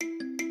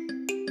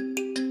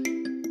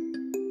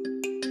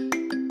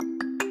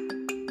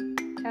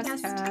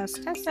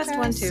Test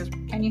 1, 2.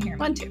 Can you hear me?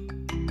 1, 2.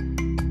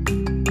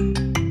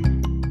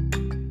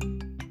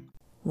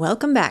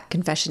 Welcome back,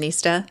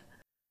 Confessionista.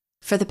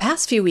 For the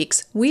past few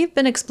weeks, we've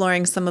been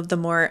exploring some of the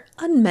more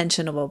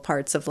unmentionable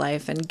parts of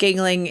life and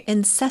giggling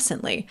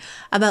incessantly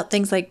about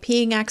things like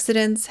peeing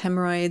accidents,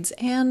 hemorrhoids,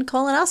 and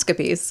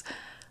colonoscopies.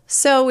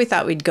 So we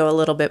thought we'd go a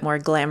little bit more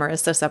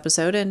glamorous this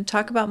episode and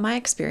talk about my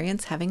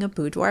experience having a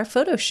boudoir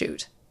photo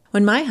shoot.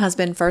 When my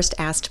husband first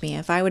asked me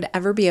if I would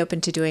ever be open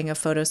to doing a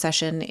photo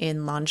session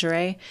in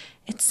lingerie,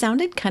 it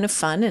sounded kind of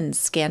fun and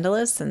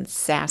scandalous and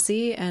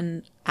sassy,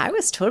 and I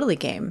was totally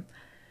game.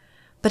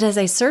 But as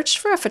I searched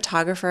for a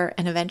photographer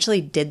and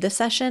eventually did the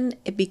session,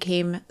 it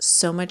became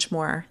so much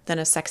more than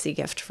a sexy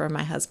gift for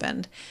my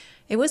husband.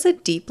 It was a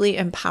deeply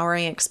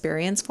empowering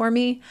experience for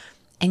me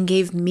and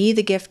gave me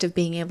the gift of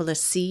being able to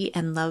see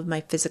and love my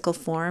physical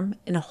form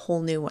in a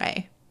whole new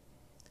way.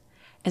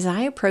 As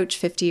I approach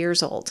 50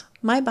 years old,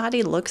 my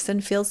body looks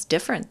and feels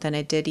different than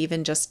it did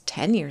even just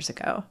 10 years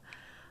ago.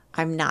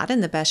 I'm not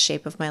in the best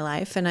shape of my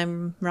life, and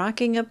I'm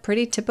rocking a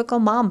pretty typical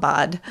mom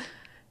bod.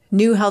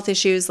 New health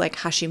issues like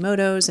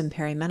Hashimoto's and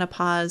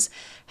perimenopause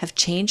have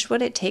changed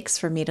what it takes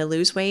for me to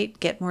lose weight,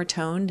 get more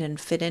toned, and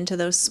fit into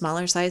those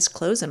smaller sized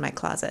clothes in my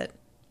closet.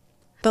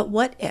 But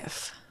what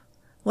if?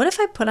 What if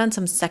I put on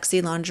some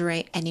sexy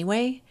lingerie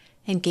anyway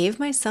and gave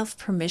myself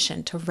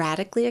permission to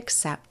radically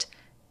accept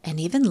and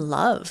even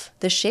love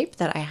the shape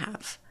that I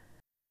have?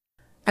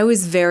 I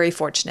was very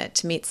fortunate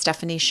to meet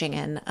Stephanie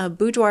Shingen, a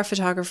boudoir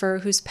photographer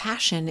whose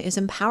passion is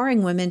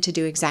empowering women to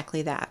do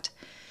exactly that.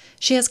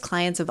 She has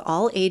clients of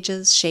all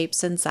ages,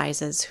 shapes, and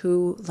sizes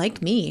who,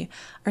 like me,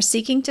 are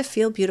seeking to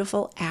feel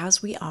beautiful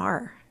as we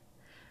are.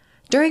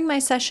 During my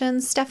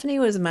sessions, Stephanie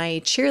was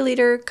my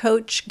cheerleader,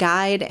 coach,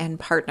 guide, and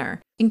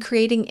partner in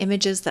creating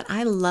images that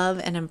I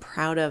love and am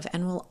proud of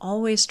and will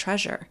always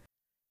treasure,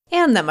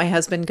 and that my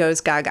husband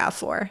goes gaga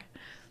for.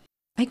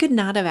 I could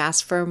not have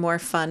asked for a more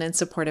fun and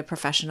supportive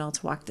professional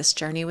to walk this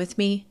journey with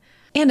me.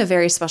 And a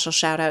very special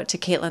shout out to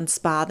Caitlin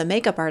Spa, the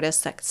makeup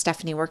artist that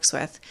Stephanie works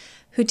with,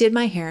 who did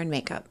my hair and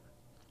makeup.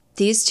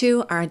 These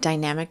two are a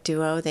dynamic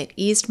duo that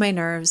eased my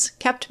nerves,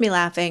 kept me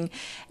laughing,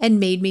 and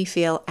made me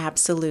feel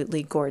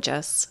absolutely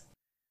gorgeous.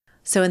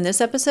 So in this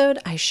episode,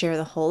 I share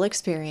the whole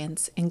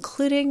experience,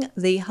 including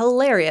the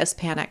hilarious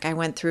panic I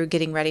went through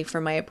getting ready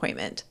for my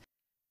appointment.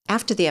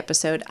 After the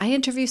episode, I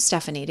interview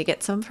Stephanie to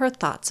get some of her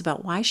thoughts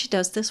about why she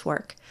does this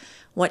work,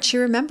 what she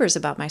remembers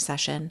about my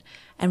session,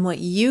 and what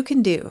you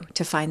can do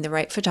to find the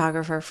right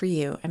photographer for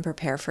you and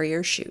prepare for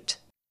your shoot.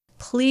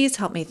 Please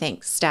help me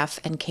thank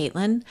Steph and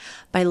Caitlin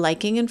by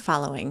liking and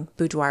following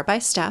Boudoir by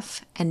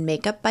Steph and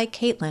Makeup by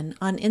Caitlin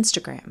on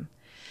Instagram.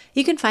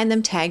 You can find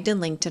them tagged and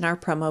linked in our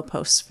promo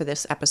posts for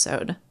this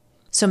episode.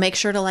 So make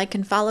sure to like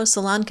and follow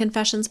Salon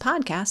Confessions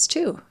Podcast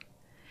too.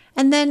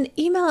 And then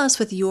email us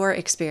with your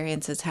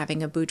experiences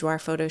having a boudoir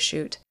photo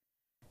shoot.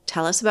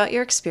 Tell us about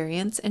your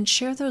experience and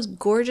share those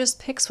gorgeous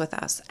pics with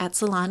us at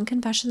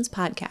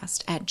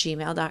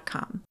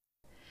salonconfessionspodcast@gmail.com.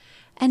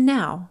 And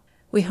now,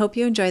 we hope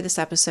you enjoy this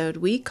episode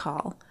we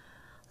call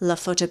La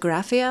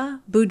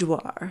Photographia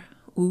Boudoir.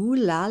 Ooh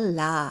la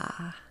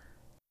la.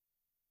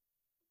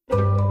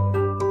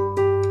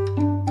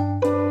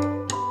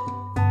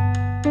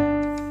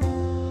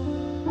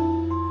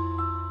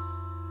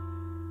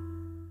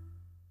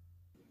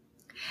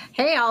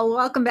 Hey all,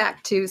 welcome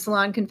back to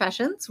Salon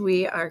Confessions.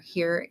 We are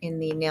here in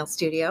the nail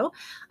studio.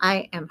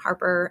 I am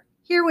Harper,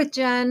 here with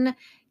Jen,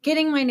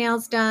 getting my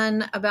nails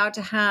done, about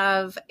to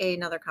have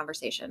another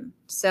conversation.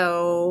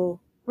 So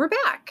we're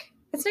back.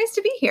 It's nice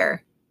to be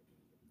here.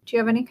 Do you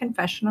have any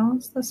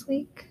confessionals this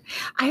week?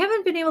 I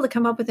haven't been able to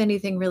come up with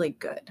anything really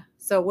good.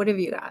 So what have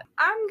you got?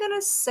 I'm going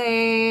to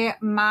say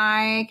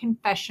my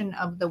confession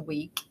of the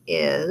week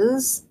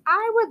is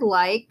I would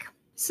like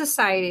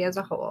society as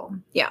a whole,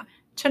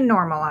 to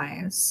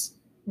normalize.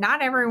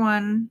 Not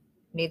everyone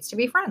needs to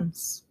be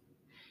friends.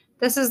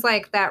 This is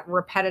like that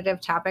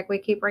repetitive topic we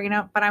keep bringing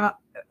up, but I'm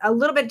a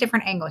little bit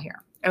different angle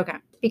here. Okay.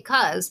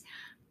 Because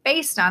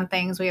based on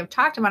things we have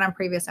talked about on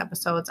previous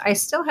episodes, I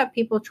still have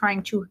people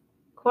trying to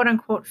quote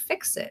unquote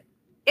fix it.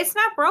 It's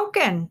not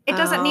broken. It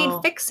doesn't need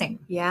fixing.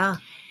 Yeah.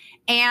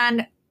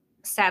 And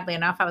sadly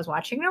enough, I was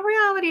watching a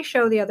reality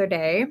show the other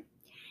day,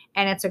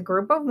 and it's a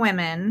group of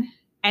women,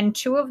 and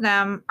two of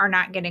them are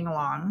not getting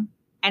along,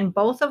 and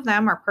both of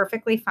them are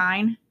perfectly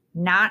fine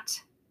not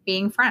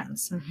being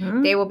friends.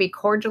 Mm-hmm. They will be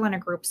cordial in a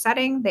group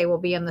setting. They will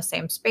be in the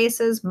same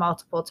spaces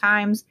multiple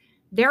times.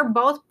 They're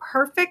both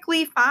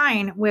perfectly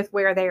fine with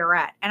where they are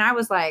at. And I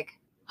was like,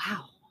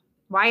 wow,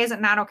 why is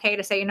it not okay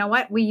to say, you know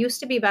what? We used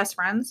to be best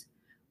friends.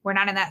 We're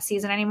not in that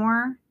season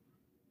anymore.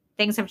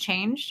 Things have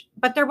changed,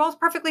 but they're both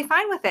perfectly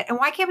fine with it. And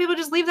why can't people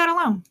just leave that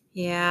alone?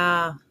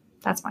 Yeah.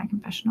 That's my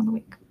confession of the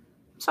week.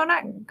 So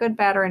not good,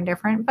 bad, or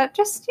indifferent, but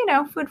just,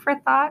 food for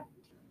thought.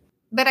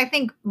 But I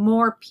think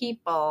more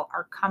people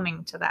are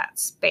coming to that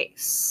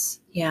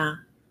space. Yeah.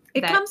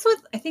 It comes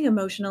with, I think,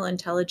 emotional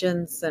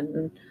intelligence,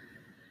 and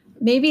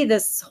maybe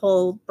this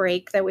whole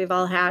break that we've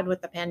all had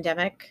with the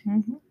pandemic.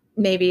 Mm-hmm.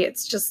 Maybe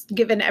it's just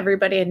given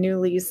everybody a new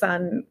lease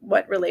on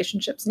what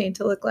relationships need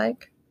to look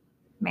like.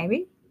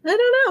 Maybe. I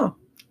don't know.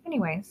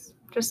 Anyways,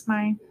 just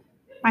my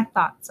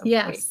thoughts of the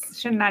week. Yes.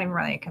 Should not even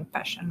really a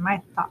confession.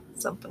 My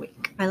thoughts of the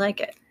week. I like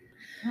it.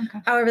 Okay.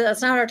 However,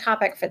 that's not our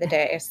topic for the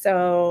day.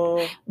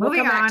 So we'll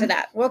come back to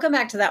that. We'll come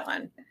back to that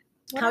one.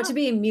 How to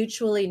be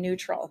mutually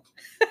neutral.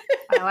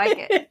 I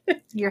like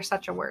it. You're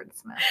such a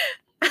wordsmith.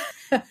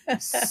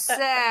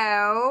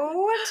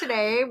 So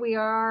today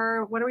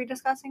what are we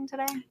discussing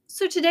today?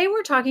 So today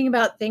we're talking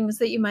about things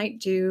that you might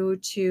do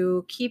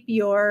to keep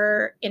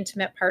your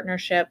intimate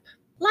partnership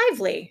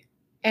lively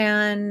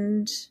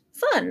and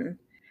fun,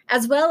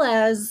 as well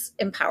as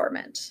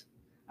empowerment.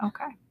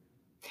 Okay.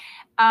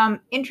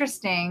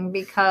 Interesting,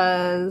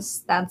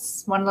 because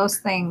that's one of those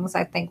things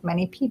I think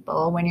many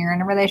people, when you're in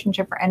a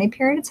relationship for any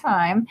period of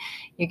time,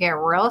 you get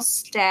real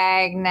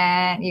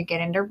stagnant, you get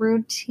into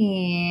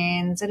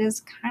routines. It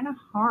is kind of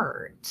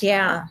hard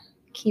to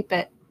keep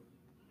it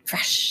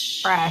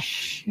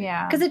fresh.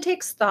 Yeah. Because it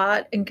takes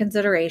thought and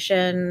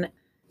consideration.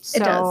 So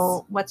it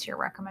does. What's your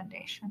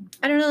recommendation?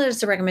 I don't know that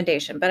it's a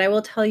recommendation, but I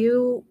will tell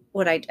you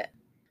what I did.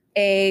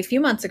 A few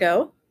months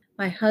ago,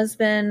 my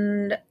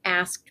husband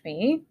asked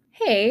me,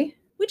 hey,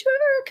 would you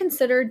ever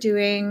consider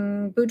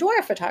doing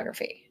boudoir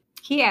photography?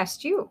 He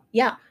asked you?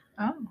 Yeah.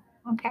 Oh,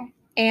 okay.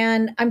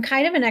 And I'm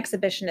kind of an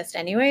exhibitionist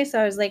anyway,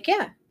 so I was like,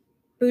 yeah,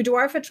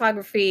 boudoir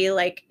photography,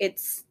 like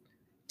it's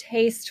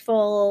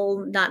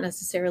tasteful, not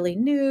necessarily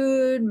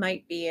nude,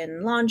 might be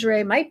in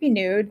lingerie, might be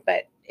nude,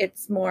 but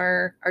it's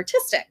more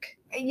artistic.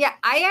 Yeah,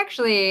 I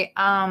actually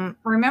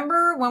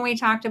remember when we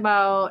talked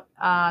about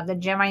the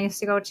gym I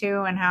used to go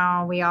to and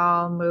how we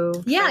all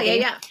moved.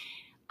 Yeah.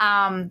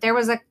 There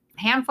was a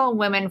handful of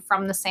women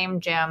from the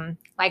same gym.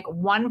 Like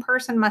one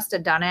person must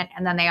have done it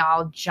and then they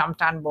all jumped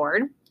on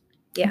board.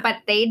 Yeah. But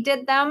they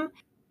did them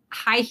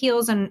high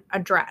heels and a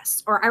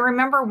dress. Or I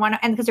remember one,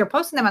 and because they're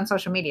posting them on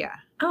social media.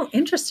 Oh,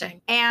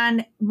 interesting.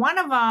 And one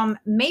of them,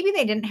 maybe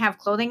they didn't have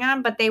clothing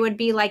on, but they would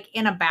be like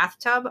in a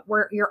bathtub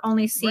where you're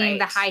only seeing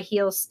the high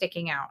heels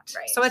sticking out.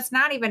 Right. So it's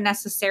not even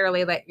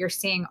necessarily that you're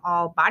seeing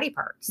all body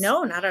parts.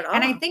 No, not at all.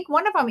 And I think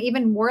one of them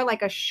even wore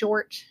like a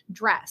short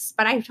dress,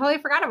 but I totally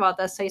forgot about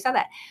this. So you said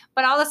that.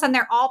 But all of a sudden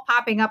they're all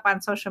popping up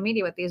on social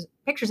media with these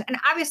pictures. And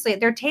obviously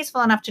they're tasteful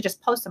enough to just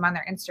post them on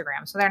their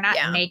Instagram. So they're not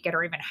naked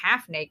or even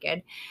half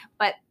naked,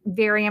 but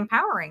very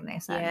empowering, they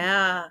said.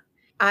 Yeah.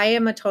 I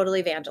am a total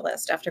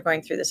evangelist after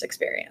going through this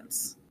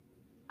experience.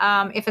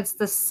 If it's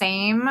the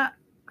same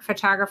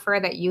photographer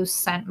that you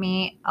sent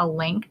me a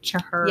link to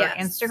her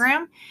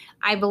Instagram,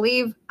 I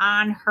believe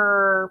on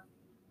her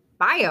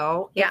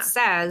bio, it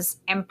says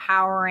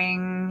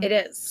empowering. It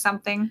is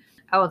something.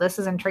 Oh, this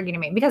is intriguing to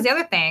me, because the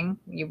other thing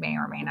you may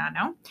or may not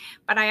know,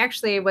 but I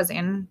actually was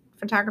in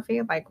photography,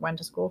 like went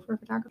to school for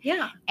photography.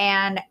 Yeah.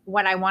 And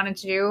what I wanted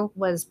to do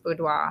was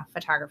boudoir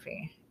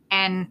photography.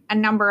 And a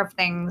number of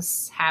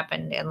things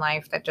happened in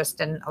life that just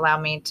didn't allow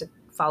me to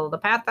follow the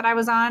path that I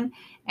was on.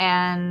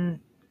 And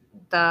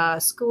the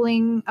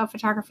schooling of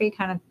photography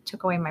kind of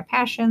took away my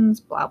passions,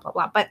 blah, blah,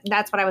 blah. But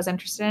that's what I was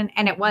interested in.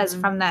 And it was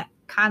from that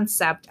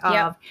concept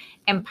of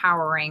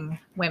empowering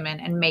women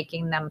and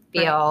making them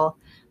feel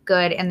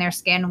good in their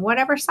skin,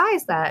 whatever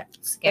size that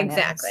skin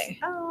is.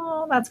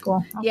 Oh, that's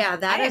cool. Okay. Yeah,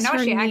 that I is didn't know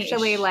her she niche.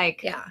 actually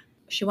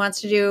she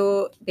wants to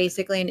do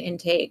basically an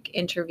intake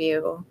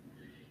interview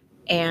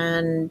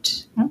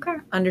and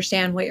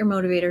understand what your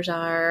motivators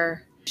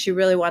are. She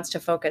really wants to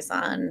focus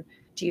on,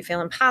 do you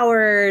feel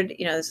empowered?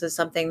 You know, this is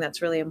something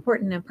that's really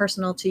important and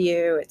personal to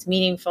you. It's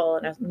meaningful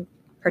in a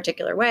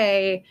particular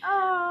way.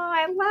 Oh,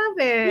 I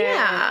love it.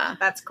 Yeah.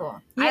 That's cool.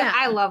 Yeah.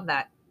 I love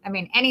that. I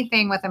mean,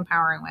 anything with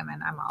empowering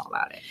women, I'm all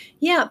about it.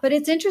 Yeah, but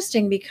it's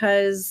interesting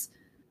because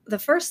the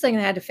first thing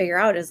I had to figure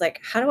out is like,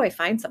 how do I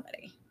find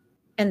somebody?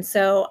 And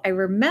so I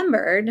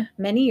remembered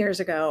many years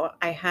ago,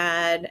 I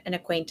had an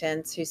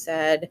acquaintance who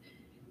said,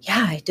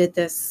 yeah, I did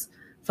this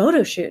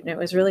photo shoot and it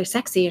was really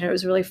sexy and it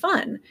was really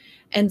fun.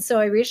 And so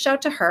I reached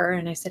out to her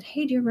and I said,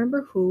 hey, do you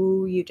remember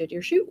who you did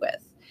your shoot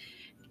with?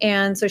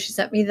 And so she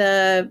sent me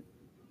the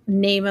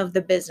name of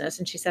the business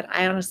and she said,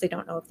 I honestly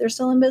don't know if they're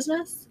still in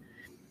business.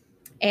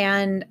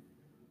 And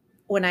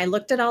when I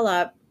looked it all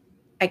up,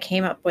 I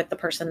came up with the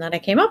person that I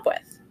came up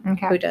with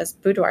who does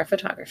boudoir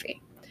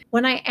photography.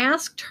 When I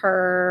asked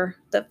her,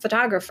 the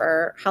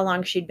photographer, how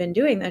long she'd been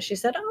doing this, she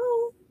said,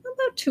 oh,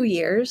 about 2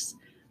 years.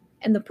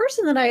 And the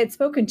person that I had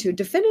spoken to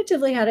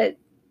definitively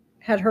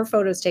had her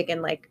photos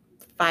taken like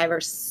 5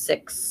 or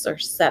 6 or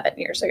 7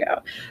 years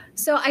ago.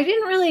 So I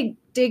didn't really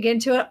dig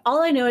into it.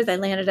 All I know is I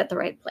landed at the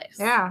right place.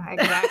 Yeah,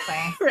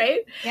 exactly.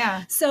 Right?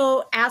 Yeah.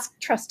 So ask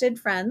trusted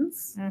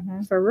friends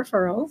for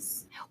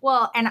referrals.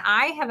 Well, and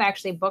I have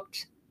actually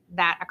booked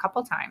that a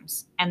couple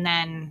times and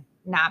then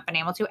not been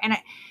able to. And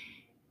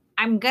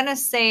I'm going to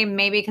say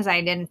maybe because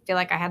I didn't feel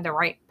like I had the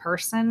right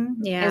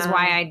person is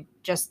why I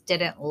just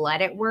didn't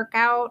let it work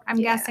out, I'm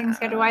guessing,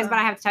 schedule-wise. But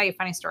I have to tell you a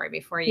funny story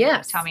before you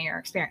tell me your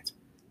experience.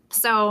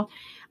 So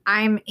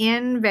I'm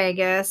in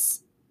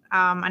Vegas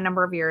a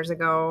number of years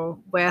ago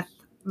with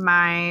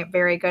my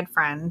very good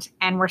friend,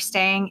 and we're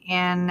staying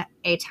in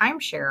a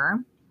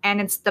timeshare, and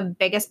it's the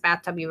biggest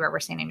bathtub you've ever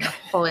seen in your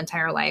whole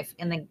entire life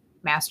in the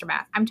master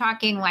bath. I'm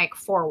talking like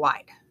 4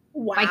 wide.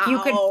 Wow. Like you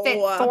could fit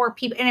 4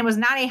 people. And it was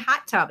not a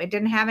hot tub. It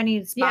didn't have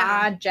any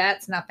spa,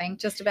 jets, nothing.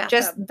 Just a bathtub.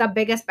 Just the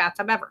biggest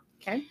bathtub ever.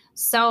 Okay.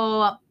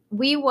 So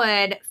we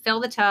would fill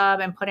the tub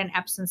and put in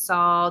Epsom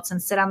salts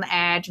and sit on the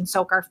edge and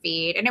soak our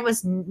feet. And it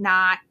was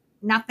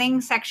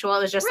nothing sexual.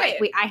 It was just like,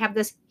 I have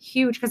this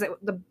huge, because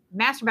the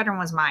master bedroom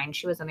was mine.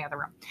 She was in the other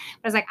room.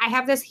 But I was like, I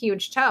have this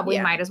huge tub. We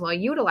might as well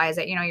utilize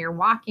it. You know, you're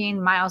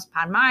walking miles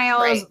upon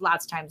miles,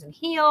 lots of times in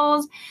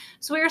heels.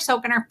 So we were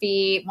soaking our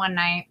feet one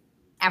night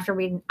after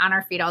we'd on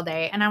our feet all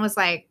day. And I was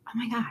like, oh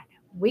my God,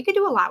 we could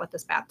do a lot with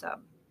this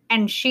bathtub.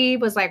 And she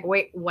was like,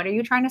 wait, what are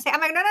you trying to say? I'm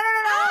like,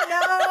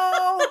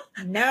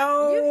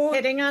 no. You're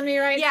hitting on me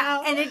right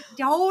now. And it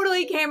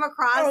totally came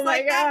across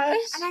like that.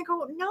 And I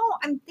go, no,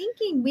 I'm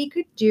thinking we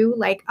could do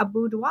like a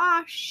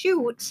boudoir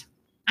shoot.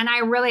 And I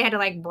really had to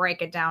like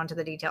break it down to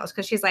the details,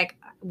 because she's like,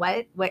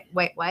 what?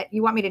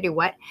 You want me to do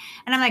what?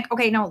 And I'm like,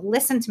 okay, no,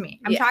 listen to me.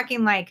 I'm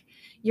talking like,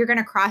 you're going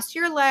to cross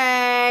your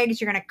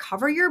legs. You're going to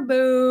cover your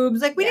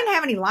boobs. Like we didn't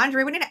have any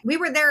laundry. We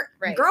were there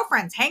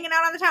girlfriends hanging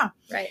out on the town.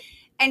 Right.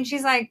 And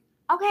she's like,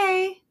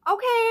 okay,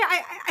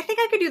 I think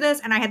I could do this.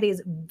 And I had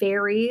these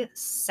very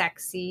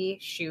sexy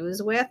shoes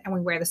and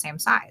we wear the same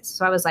size.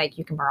 So I was like,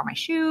 you can borrow my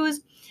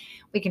shoes.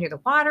 We can do the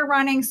water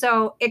running.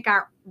 So it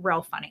got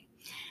real funny.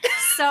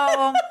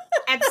 So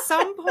at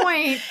some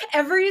point,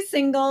 every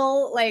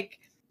single like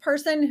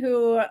person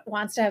who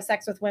wants to have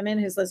sex with women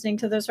who's listening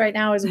to this right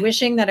now is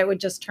wishing that it would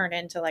just turn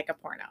into like a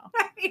porno.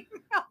 It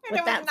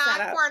was not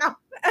porno.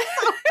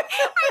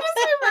 I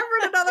just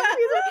remembered another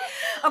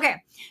piece. Okay,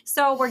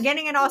 so we're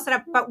getting it all set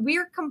up, but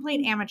we're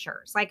complete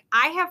amateurs. Like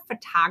I have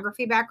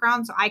photography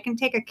background, so I can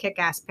take a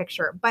kick-ass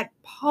picture, but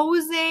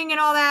posing and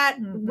all that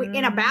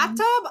in a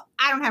bathtub,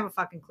 I don't have a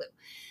fucking clue.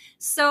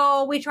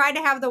 So we tried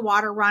to have the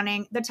water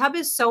running. The tub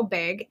is so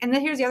big. And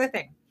then here's the other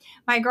thing.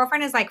 My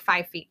girlfriend is like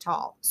 5 feet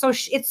tall. So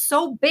it's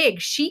so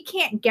big. She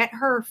can't get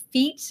her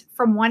feet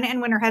from one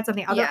end when her head's on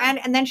the other end.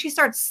 And then she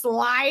starts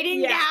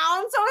sliding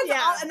down. So it's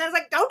all, and then it's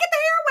like, don't get the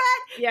hair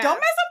wet. Don't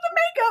mess up the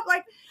makeup.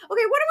 Like,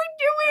 okay, what are we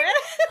doing?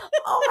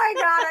 Oh my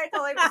God. I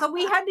totally, so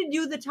we had to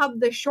do the tub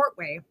the short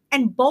way.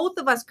 And both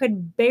of us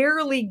could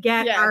barely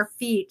get our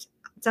feet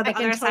to the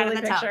other side of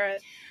the tub.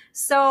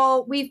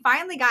 So we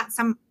finally got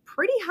some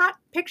pretty hot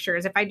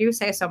pictures, if I do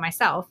say so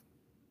myself.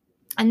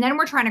 And then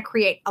we're trying to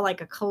create a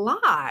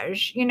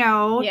collage,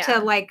 to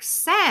like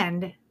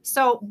send.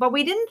 So, but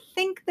we didn't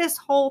think this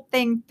whole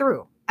thing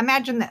through.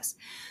 Imagine this.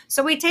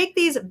 So we take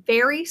these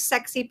very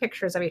sexy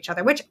pictures of each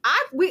other, which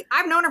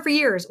I've known her for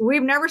years.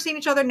 We've never seen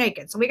each other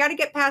naked. So we got to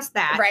get past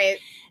that. Right.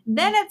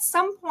 Then at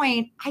some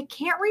point, I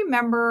can't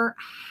remember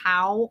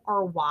how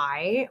or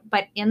why,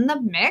 but in the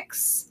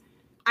mix,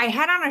 I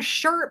had on a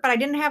shirt, but I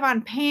didn't have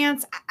on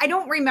pants. I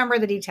don't remember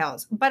the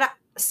details, but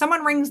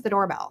someone rings the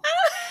doorbell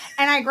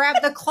and I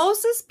grabbed the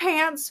closest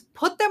pants,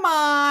 put them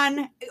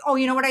on. Oh,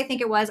 you know what I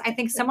think it was? I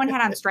think someone had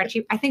on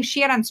I think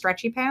she had on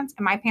stretchy pants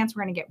and my pants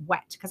were going to get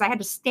wet because I had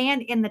to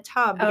stand in the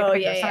tub to get a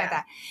picture, something like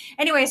that.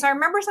 Anyway, so I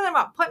remember something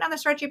about putting on the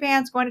stretchy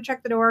pants, going to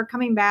check the door,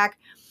 coming back.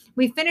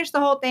 We finished the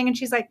whole thing and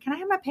she's like, can I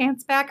have my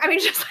pants back? I mean,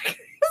 just like,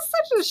 it's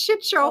such a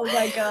shit show. Oh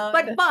my God.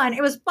 But fun.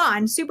 It was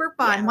fun. Super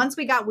fun. Yeah. Once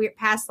we got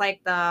past like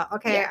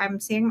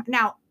I'm seeing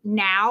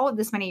now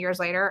this many years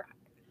later,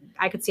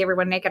 I could see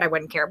everyone naked. I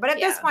wouldn't care. But at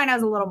this point, I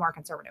was a little more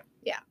conservative.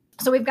 Yeah.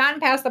 So we've gotten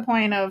past the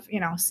point of,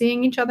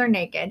 seeing each other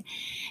naked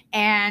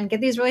and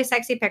get these really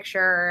sexy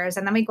pictures.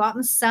 And then we go out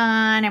in the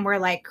sun and we're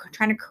like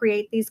trying to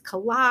create these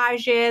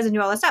collages and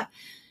do all this stuff.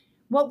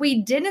 What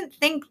we didn't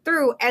think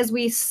through as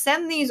we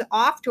send these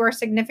off to our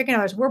significant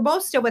others, we're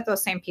both still with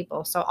those same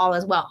people. So all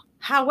is well.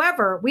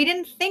 However, we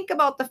didn't think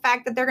about the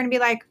fact that they're going to be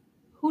like,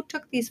 who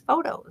took these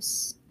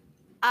photos?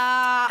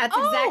 That's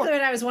exactly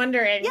what I was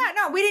wondering. Yeah,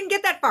 no, we didn't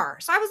get that far.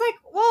 So I was like,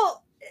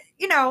 well,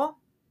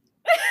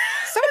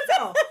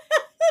 so-and-so.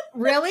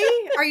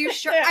 Really? Are you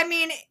sure? I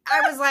mean,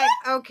 I was like,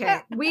 okay.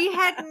 We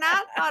had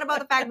not thought about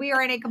the fact we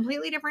are in a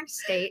completely different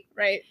state.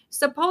 Right.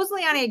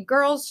 Supposedly on a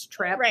girls'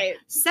 trip. Right.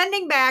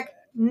 Sending back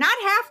not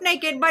half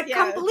naked, but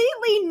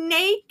completely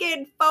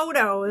naked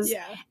photos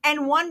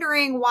and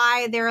wondering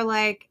why they're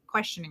like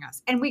questioning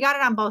us. And we got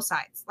it on both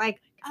sides.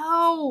 Like,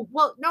 oh,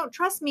 well, no,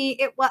 trust me.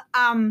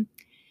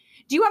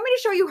 Do you want me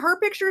to show you her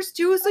pictures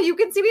too so you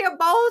can see me of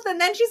both? And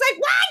then she's like,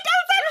 what?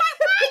 Don't say my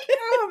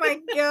Oh my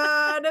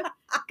God.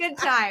 Good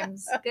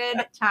times.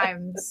 Good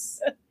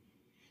times.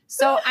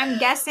 So I'm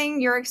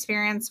guessing your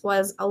experience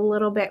was a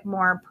little bit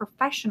more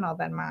professional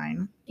than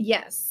mine.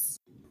 Yes.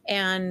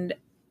 And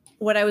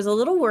what I was a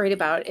little worried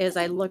about is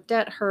I looked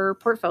at her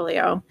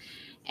portfolio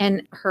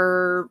and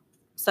her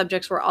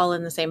subjects were all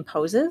in the same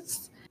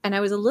poses. And I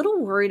was a little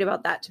worried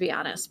about that, to be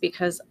honest,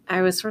 because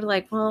I was sort of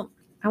like, well,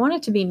 I want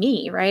it to be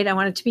me, right? I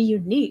want it to be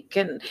unique.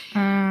 And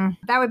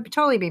that would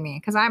totally be me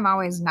because I'm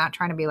always not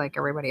trying to be like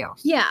everybody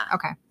else. Yeah.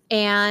 Okay.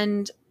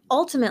 And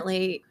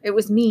ultimately, it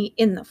was me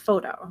in the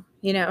photo,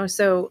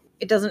 so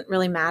it doesn't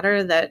really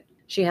matter that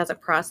she has a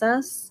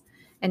process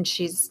and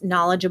she's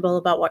knowledgeable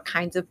about what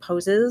kinds of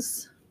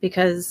poses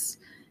because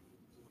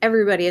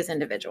everybody is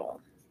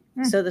individual.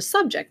 So the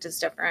subject is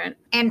different.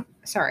 And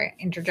sorry,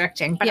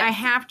 interjecting, but Yes. I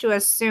have to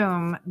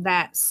assume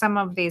that some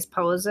of these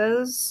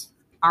poses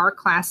are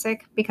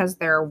classic because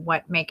they're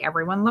what make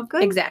everyone look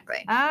good.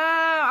 Exactly.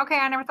 Oh, okay.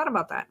 I never thought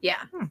about that.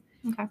 Yeah.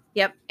 Okay.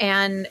 Yep.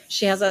 And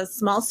she has a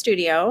small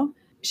studio.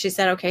 She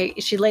said, okay,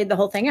 she laid the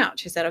whole thing out.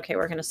 She said, okay,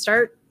 we're going to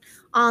start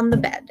on the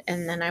bed.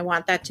 And then I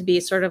want that to be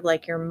sort of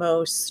like your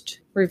most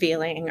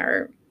revealing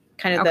or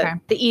kind of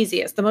the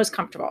easiest, the most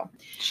comfortable.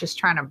 She's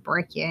trying to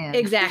break you in.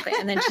 Exactly.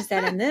 And then she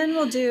said, and then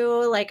we'll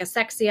do like a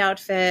sexy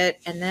outfit.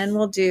 And then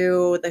we'll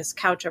do this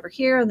couch over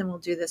here. And then we'll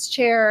do this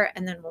chair.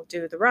 And then we'll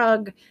do the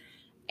rug.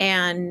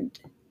 And,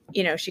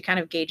 you know, she kind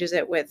of gauges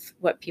it with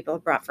what people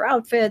have brought for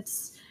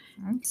outfits.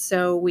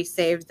 So we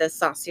saved the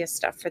sauciest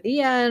stuff for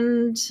the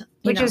end.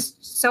 Which is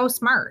so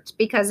smart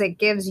because it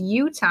gives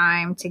you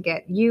time to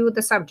get you,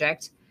 the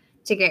subject,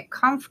 to get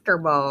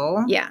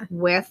comfortable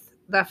with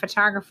the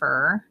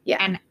photographer. Yeah.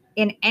 And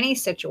in any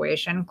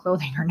situation,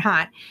 clothing or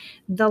not,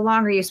 the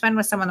longer you spend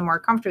with someone, the more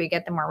comfortable you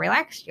get, the more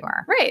relaxed you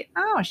are. Right.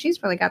 Oh,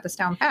 she's really got this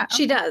down pat.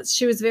 She does.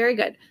 She was very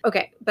good.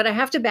 Okay. But I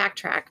have to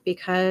backtrack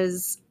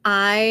because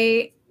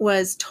I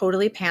was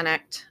totally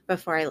panicked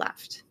before I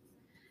left.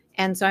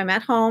 And so I'm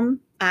at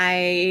home.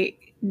 I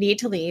need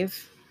to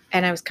leave.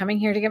 And I was coming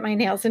here to get my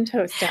nails and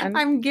toes done.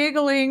 I'm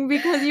giggling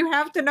because you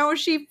have to know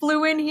she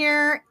flew in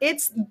here.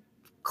 It's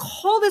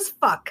cold as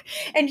fuck.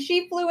 And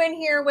she flew in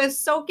here with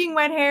soaking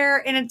wet hair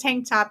in a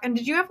tank top. And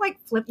did you have like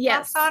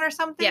flip-flops on or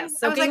something? Yes,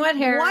 soaking wet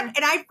hair. What?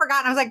 And I'd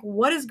forgotten. I was like,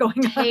 what is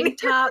going on?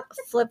 Tank top,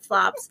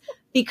 flip-flops.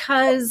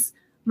 Because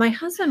my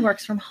husband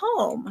works from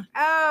home.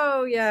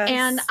 Oh, yes.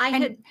 And I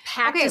had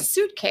packed a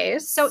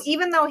suitcase. So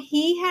even though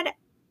he had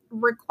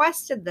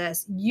requested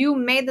this, you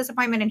made this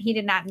appointment and he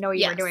did not know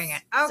you were doing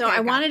it. Okay, so I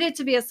wanted it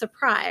to be a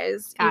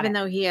surprise, even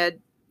though he had,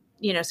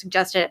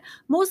 suggested it.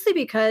 Mostly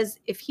because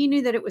if he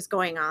knew that it was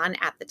going on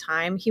at the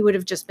time, he would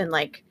have just been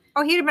like,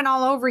 oh, he'd have been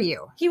all over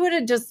you. He would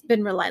have just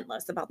been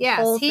relentless about the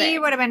whole thing. He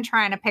would have been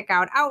trying to pick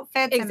out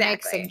outfits and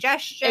make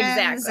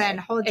suggestions and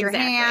hold your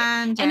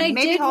hand. And I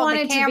maybe did hold want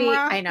the it camera. to be,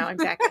 I know,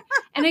 exactly.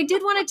 And I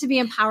did want it to be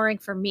empowering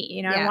for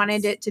me. I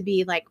wanted it to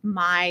be like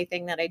my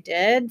thing that I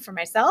did for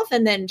myself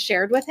and then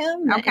shared with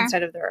him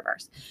instead of the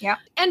reverse. Yeah.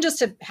 And just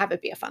to have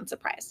it be a fun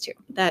surprise too.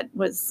 That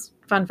was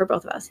fun for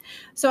both of us.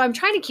 So I'm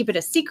trying to keep it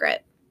a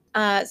secret.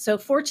 So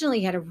fortunately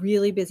he had a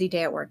really busy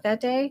day at work that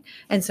day.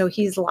 And so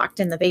he's locked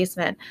in the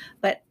basement,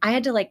 but I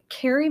had to like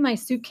carry my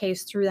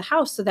suitcase through the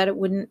house so that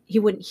he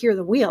wouldn't hear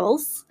the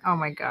wheels. Oh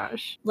my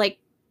gosh. Like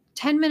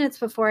 10 minutes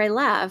before I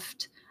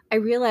left, I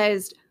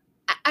realized,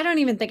 I don't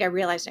even think I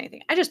realized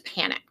anything. I just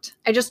panicked.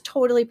 I just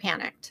totally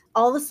panicked.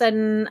 All of a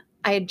sudden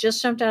I had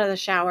just jumped out of the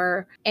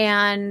shower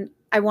and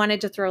I wanted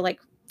to throw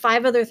like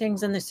 5 other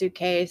things in the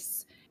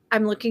suitcase.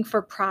 I'm looking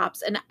for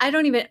props and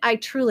I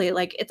truly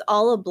like, it's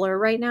all a blur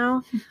right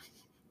now.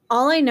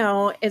 All I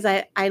know is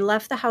I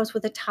left the house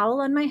with a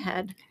towel on my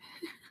head.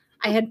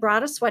 I had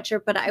brought a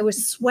sweatshirt, but I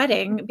was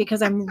sweating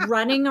because I'm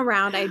running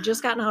around. I had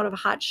just gotten out of a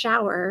hot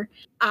shower.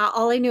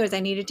 All I knew is I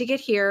needed to get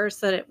here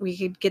so that we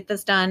could get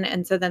this done.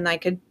 And so then I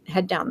could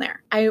head down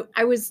there.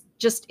 I was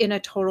just in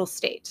a total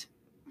state.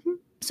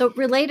 So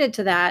related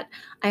to that,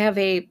 I have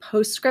a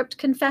postscript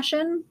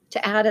confession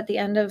to add at the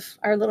end of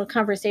our little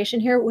conversation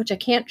here, which I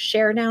can't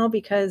share now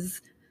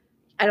because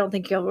I don't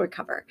think you'll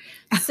recover.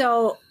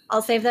 So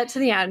I'll save that to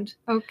the end.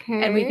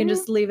 Okay. And we can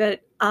just leave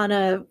it on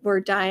a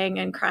we're dying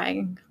and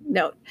crying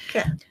note.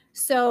 Okay.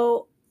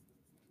 So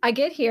I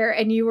get here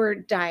and you were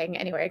dying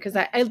anyway, because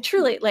I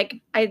truly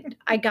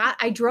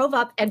I drove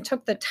up and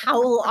took the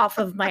towel off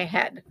of my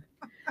head.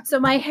 So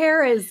my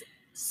hair is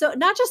so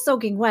not just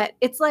soaking wet.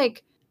 It's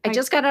like I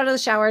just got out of the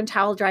shower and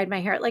towel dried my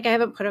hair. Like I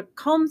haven't put a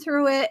comb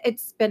through it.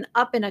 It's been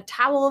up in a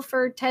towel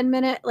for 10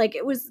 minutes. Like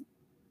it was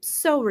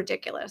so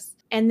ridiculous.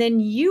 And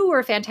then you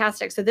were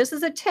fantastic. So this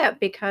is a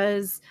tip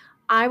because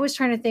I was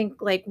trying to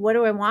think like, what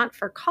do I want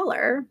for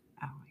color?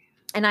 Oh, yeah.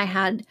 And I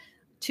had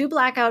 2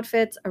 black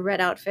outfits, a red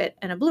outfit,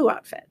 and a blue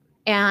outfit.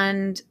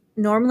 And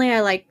normally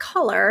I like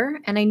color,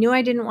 and I knew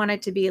I didn't want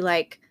it to be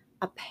like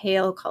a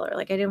pale color.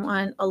 Like I didn't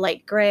want a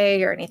light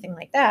gray or anything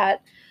like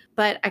that.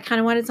 But I kind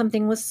of wanted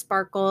something with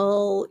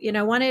sparkle.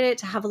 I wanted it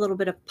to have a little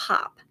bit of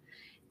pop.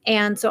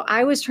 And so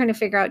I was trying to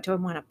figure out, do I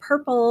want a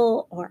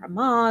purple or a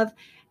mauve?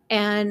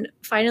 And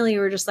finally, we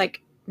were just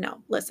like,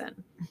 no,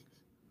 listen,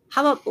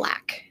 how about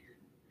black?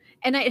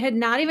 And it had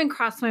not even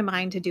crossed my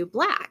mind to do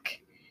black.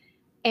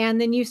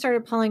 And then you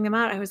started pulling them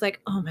out. I was like,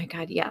 oh my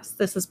God, yes,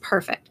 this is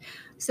perfect.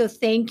 So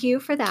thank you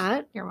for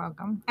that. You're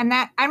welcome. And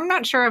that, I'm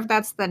not sure if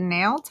that's the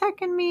nail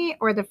tech in me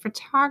or the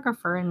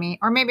photographer in me,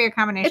 or maybe a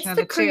combination of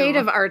the two. It's the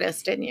creative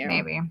artist in you.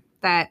 Maybe.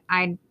 That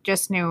I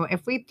just knew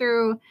if we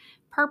threw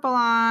purple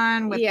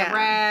on with the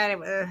red, it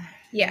was,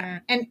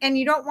 And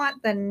you don't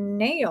want the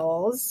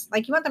nails,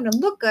 like you want them to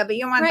look good, but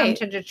you don't want them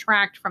to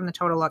detract from the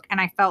total look.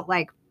 And I felt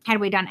like had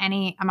we done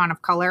any amount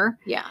of color,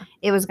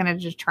 it was going to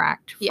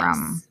detract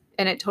from.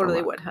 And it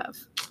totally would have.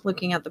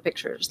 Looking at the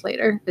pictures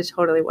later, it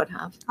totally would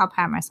have. I'll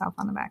pat myself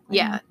on the back.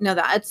 Later. Yeah, no,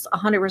 that's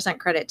 100%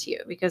 credit to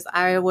you because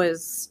I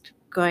was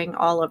going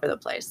all over the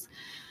place.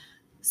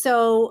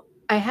 So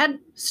I had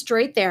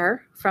straight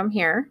there from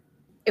here.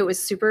 It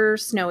was super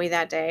snowy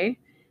that day.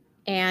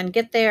 And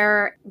get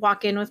there,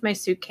 walk in with my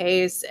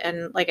suitcase,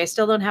 and like I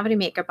still don't have any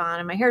makeup on,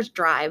 and my hair's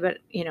dry, but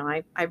you know,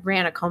 I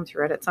ran a comb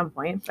through it at some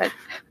point, but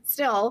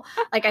still,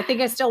 like I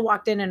think I still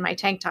walked in my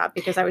tank top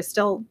because I was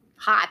still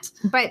hot.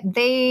 But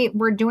they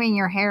were doing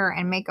your hair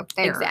and makeup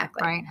there.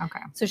 Exactly. Right? Okay.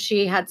 So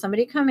she had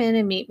somebody come in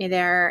and meet me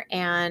there,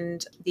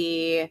 and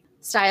the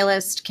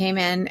stylist came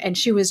in, and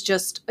she was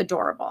just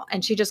adorable,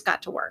 and she just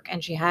got to work,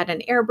 and she had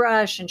an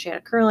airbrush and she had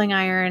a curling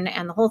iron,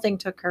 and the whole thing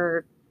took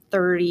her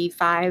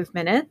 35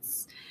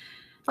 minutes.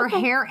 For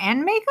hair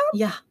and makeup?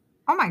 Yeah.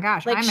 Oh my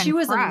gosh. Like I'm she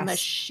impressed. was a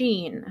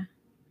machine.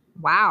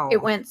 Wow.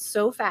 It went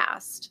so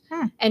fast.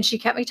 And she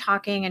kept me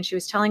talking, and she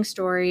was telling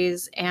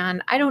stories.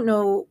 And I don't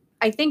know,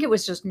 I think it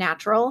was just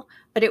natural,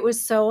 but it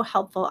was so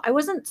helpful. I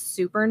wasn't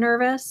super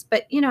nervous,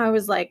 but you know, I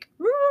was like,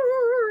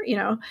 you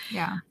know,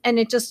 yeah. And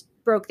it just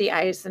broke the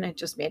ice, and it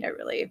just made it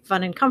really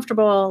fun and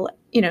comfortable.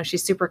 You know,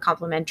 she's super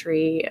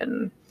complimentary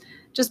and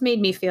just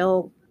made me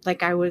feel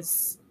like I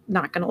was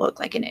not going to look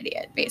like an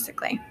idiot,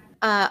 basically.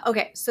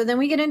 Okay, so then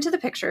we get into the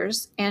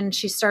pictures, and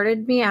she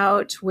started me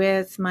out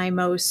with my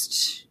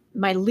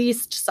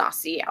least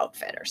saucy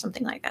outfit or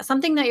something like that.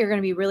 Something that you're going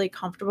to be really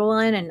comfortable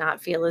in and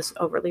not feel as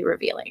overly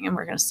revealing. And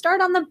we're going to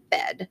start on the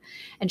bed.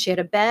 And she had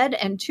a bed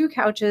and 2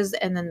 couches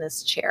and then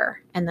this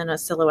chair and then a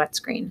silhouette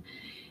screen.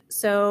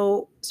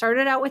 So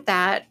started out with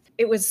that.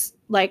 It was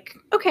like,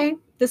 okay,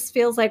 this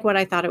feels like what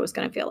I thought it was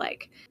going to feel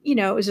like. You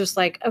know, it was just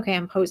like, okay,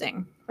 I'm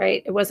posing,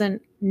 right? It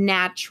wasn't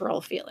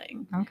natural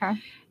feeling. Okay.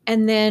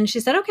 And then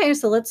she said, okay,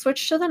 so let's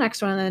switch to the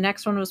next one. And the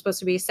next one was supposed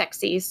to be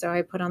sexy. So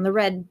I put on the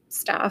red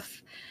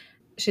stuff.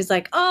 She's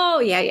like, oh,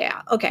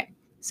 yeah. Okay.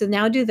 So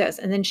now do this.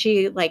 And then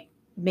she like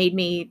made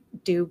me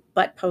do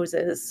butt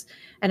poses.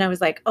 And I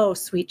was like, oh,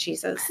 sweet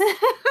Jesus.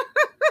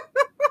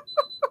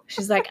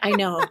 She's like, I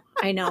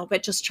know,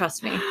 but just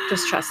trust me.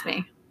 Just trust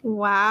me.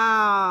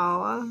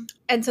 Wow.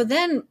 And so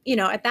then, you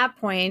know, at that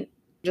point,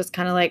 just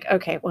kind of like,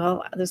 okay,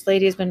 well, this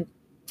lady has been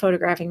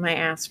photographing my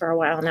ass for a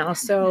while now.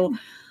 So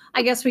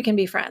I guess we can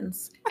be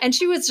friends. And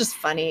she was just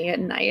funny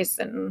and nice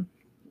and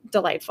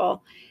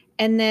delightful.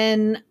 And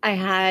then I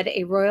had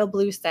a royal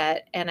blue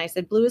set, and I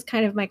said, blue is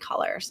kind of my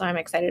color. So I'm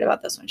excited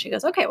about this one. She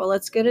goes, okay, well,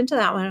 let's get into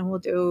that one. And we'll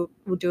do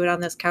it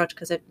on this couch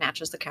because it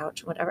matches the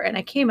couch, whatever. And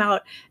I came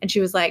out and she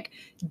was like,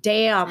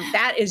 damn,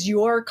 that is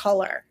your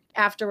color.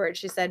 Afterwards,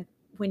 she said,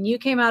 when you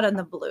came out in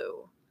the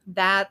blue,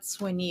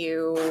 that's when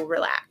you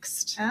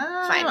relaxed.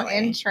 Oh, finally.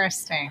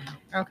 Interesting.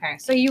 Okay.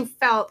 So you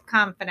felt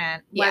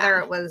confident, whether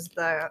it was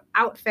the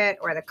outfit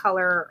or the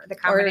color, or the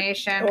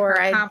combination, or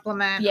a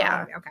compliment.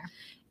 Yeah. Okay.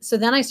 So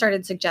then I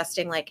started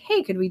suggesting like,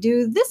 hey, could we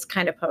do this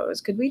kind of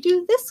pose? Could we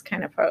do this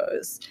kind of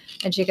pose?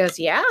 And she goes,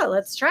 yeah,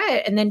 let's try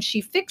it. And then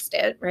she fixed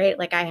it, right?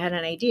 Like I had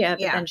an idea,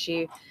 but then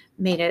she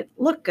made it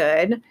look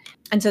good.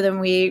 And so then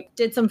we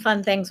did some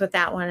fun things with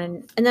that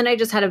one. And then I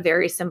just had a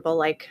very simple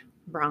like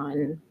bra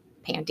and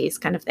panties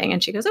kind of thing.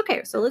 And she goes,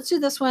 okay, so let's do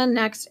this one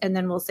next. And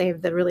then we'll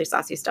save the really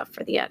saucy stuff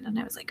for the end. And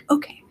I was like,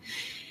 okay.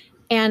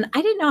 And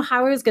I didn't know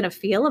how I was going to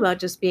feel about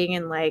just being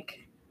in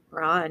like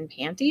bra and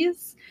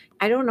panties.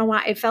 I don't know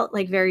why. It felt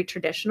like very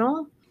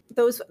traditional.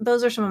 Those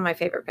are some of my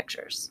favorite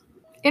pictures.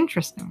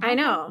 Interesting. I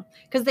know,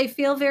 because they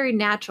feel very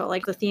natural.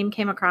 Like the theme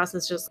came across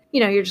as just, you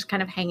know, you're just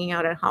kind of hanging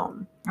out at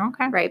home.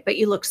 Okay. Right. But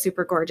you look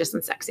super gorgeous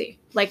and sexy.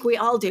 Like we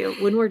all do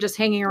when we're just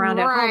hanging around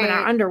at home in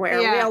our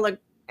underwear. Yeah. We all look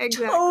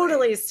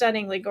totally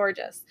stunningly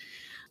gorgeous.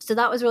 So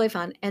that was really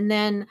fun. And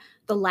then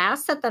the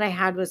last set that I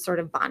had was sort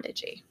of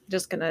bondagey.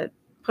 Just going to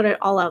put it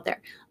all out there.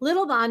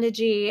 Little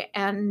bondagey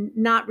and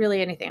not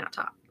really anything on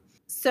top.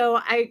 So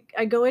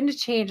I go in to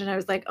change, and I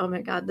was like, oh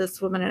my God,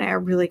 this woman and I are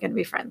really going to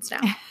be friends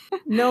now.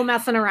 No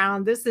messing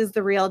around. This is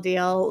the real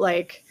deal.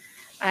 Like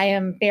I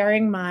am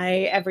bearing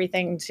my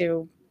everything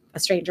to a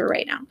stranger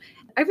right now.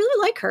 I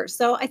really like her.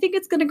 So I think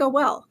it's going to go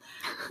well.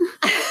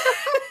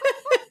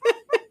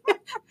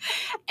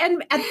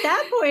 And at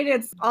that point,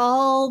 it's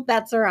all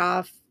bets are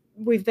off.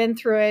 We've been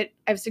through it.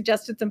 I've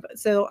suggested some.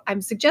 So I'm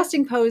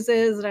suggesting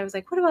poses. And I was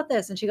like, what about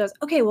this? And she goes,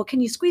 okay, well,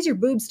 can you squeeze your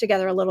boobs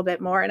together a little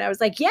bit more? And I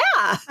was like,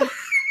 yeah.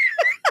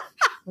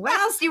 What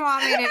else do you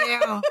want me to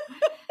do?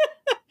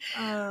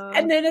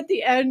 And then at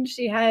the end,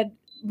 she had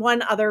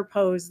one other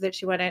pose that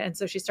she went in. And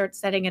so she started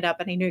setting it up,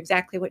 and I knew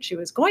exactly what she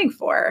was going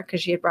for because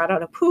she had brought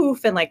out a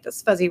poof and like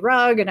this fuzzy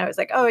rug. And I was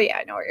like, oh yeah,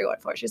 I know what you're going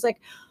for. She's like,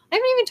 I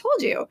haven't even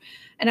told you.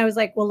 And I was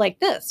like, well,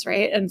 like this,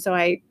 right? And so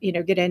I,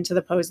 get into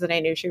the pose that I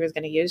knew she was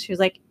going to use. She was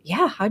like,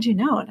 yeah, how'd you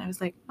know? And I was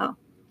like, oh,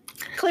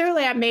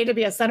 clearly I'm made to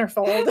be a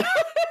centerfold.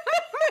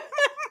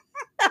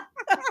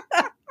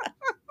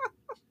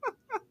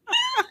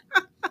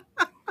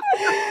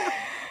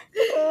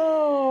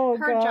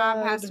 Her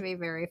job has to be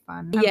very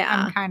fun.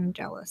 I'm kind of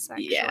jealous,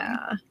 actually.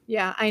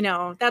 Yeah, I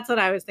know. That's what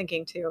I was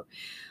thinking too.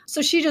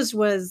 So she just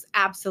was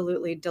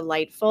absolutely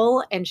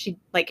delightful, and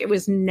it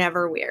was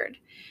never weird.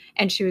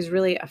 And she was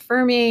really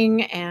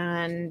affirming,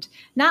 and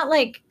not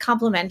like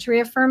complimentary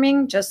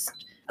affirming,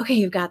 just, okay,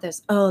 you've got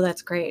this. Oh,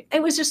 that's great.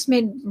 It was just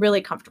made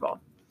really comfortable.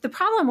 The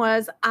problem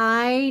was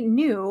I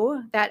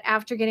knew that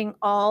after getting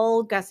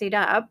all gussied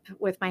up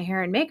with my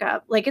hair and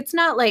makeup, like it's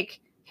not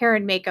like hair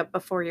and makeup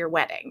before your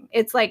wedding.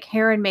 It's like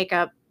hair and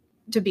makeup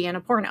to be in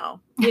a porno,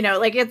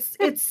 like it's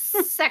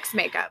sex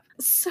makeup.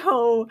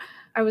 So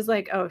I was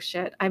like, oh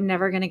shit, I'm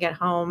never going to get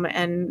home.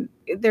 And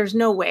there's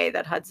no way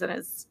that Hudson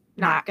is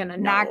not going to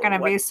know. Not going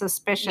to be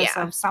suspicious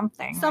of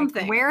something.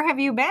 Like, where have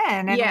you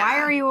been? And why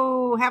are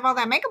you have all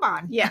that makeup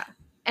on? Yeah.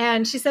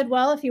 And she said,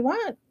 well, if you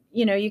want,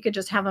 you could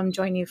just have them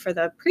join you for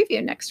the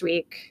preview next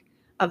week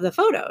of the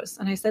photos.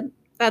 And I said,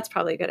 that's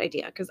probably a good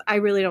idea because I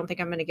really don't think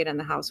I'm going to get in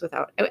the house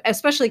without,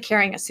 especially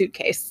carrying a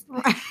suitcase.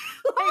 Oh,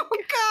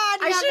 God.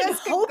 I should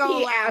hope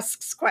he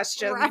asks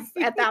questions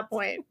at that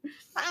point.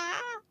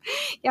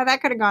 Yeah,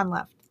 that could have gone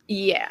left.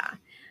 Yeah.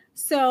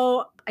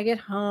 So I get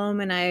home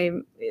and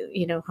I'm,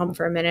 home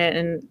for a minute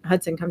and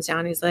Hudson comes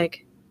down. He's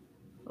like,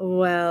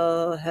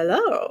 well,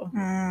 hello.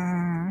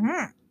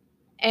 Mm-hmm.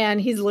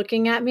 And he's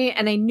looking at me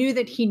and I knew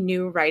that he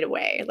knew right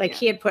away. Like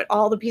he had put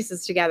all the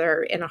pieces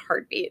together in a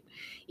heartbeat,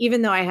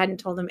 even though I hadn't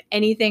told him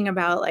anything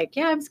about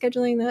I'm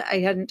scheduling that. I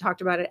hadn't talked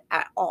about it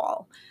at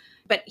all,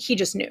 but he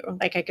just knew,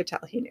 like I could tell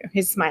he knew.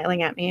 He's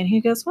smiling at me and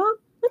he goes, well,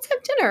 let's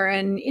have dinner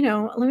and,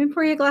 let me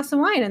pour you a glass of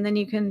wine and then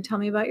you can tell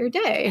me about your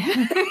day.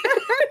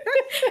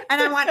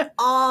 And I want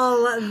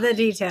all the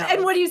details.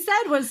 And what he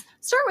said was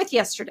start with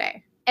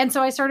yesterday. And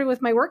so I started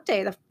with my work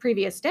day the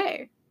previous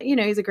day.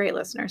 He's a great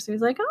listener. So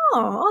he's like,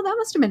 oh, that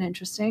must have been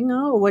interesting.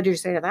 Oh, what did you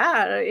say to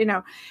that?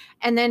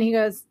 And then he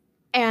goes,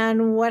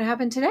 and what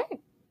happened today?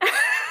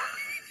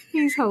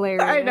 He's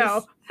hilarious.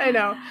 I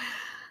know.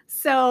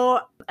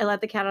 So I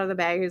let the cat out of the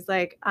bag. He's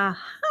like,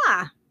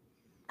 aha.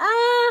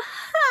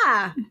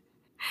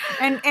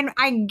 And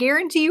I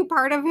guarantee you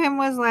part of him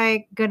was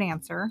like, good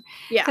answer.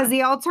 Yeah. Because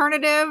the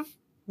alternative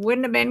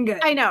wouldn't have been good.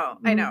 I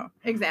know.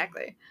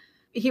 Exactly.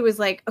 He was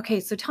like,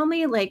 okay, so tell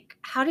me,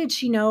 how did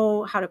she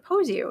know how to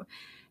pose you?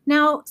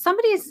 Now,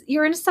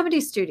 you're in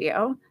somebody's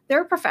studio.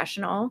 They're a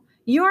professional.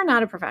 You are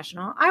not a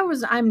professional.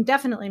 I'm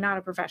definitely not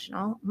a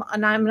professional.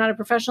 And I'm not a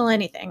professional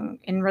anything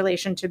in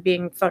relation to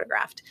being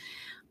photographed.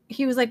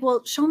 He was like,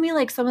 well, show me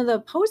some of the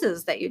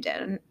poses that you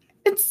did.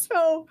 And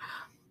so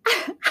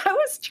I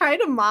was trying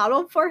to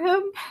model for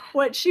him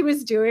what she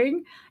was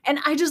doing. And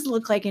I just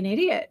looked like an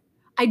idiot.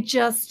 I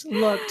just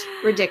looked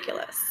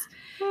ridiculous.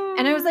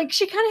 And I was like,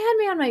 she kind of had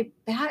me on my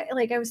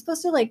back. I was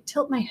supposed to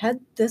tilt my head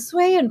this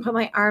way and put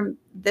my arm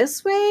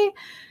this way.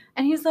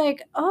 And he's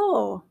like,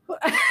 oh.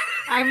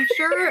 I'm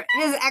sure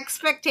his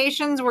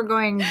expectations were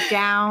going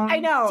down. I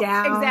know.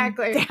 Down,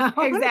 exactly. Down.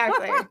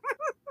 Exactly.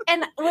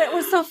 And what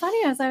was so funny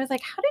is I was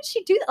like, how did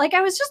she do that?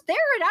 I was just there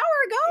an hour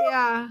ago.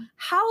 Yeah.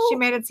 How? She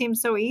made it seem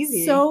so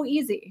easy. So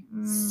easy.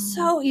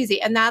 So easy.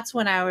 And that's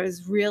when I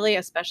was really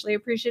especially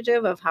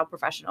appreciative of how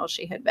professional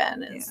she had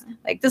been.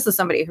 This is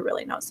somebody who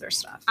really knows their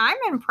stuff. I'm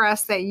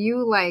impressed that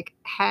you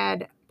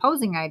had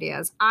posing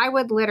ideas. I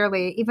would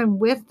literally, even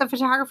with the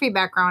photography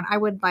background, I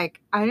would I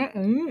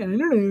don't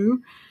know.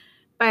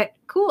 But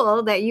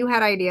cool that you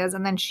had ideas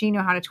and then she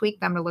knew how to tweak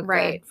them to look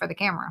good for the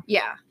camera.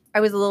 Yeah. I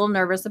was a little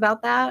nervous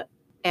about that.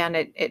 And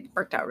it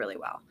worked out really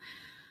well.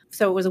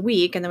 So it was a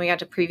week and then we got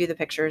to preview the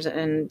pictures.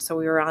 And so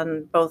we were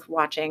on both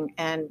watching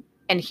and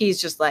he's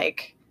just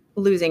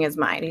losing his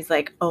mind. He's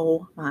like,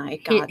 oh my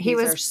God, these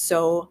are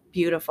so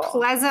beautiful.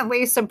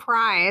 Pleasantly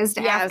surprised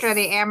after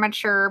the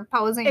amateur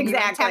posing you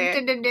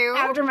attempted to do.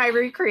 After my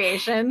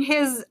recreation.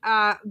 His,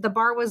 the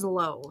bar was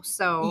low.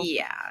 So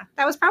yeah,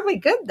 that was probably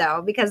good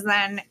though, because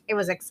then it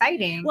was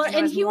exciting. Well,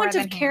 and he wouldn't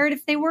have cared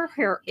if they were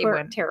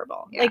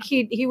terrible. Yeah.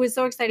 He was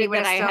so excited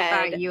that I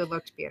thought you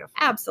looked beautiful.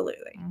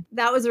 Absolutely.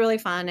 That was really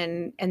fun.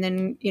 And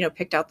then,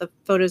 picked out the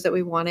photos that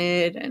we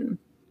wanted and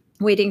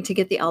waiting to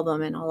get the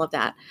album and all of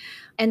that.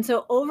 And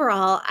so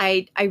overall,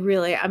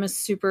 I'm a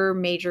super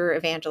major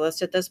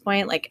evangelist at this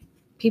point.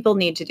 People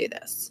need to do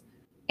this.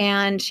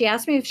 And she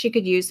asked me if she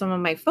could use some of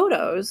my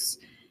photos.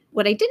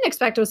 What I didn't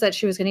expect was that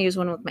she was going to use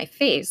one with my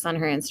face on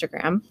her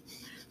Instagram.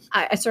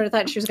 I sort of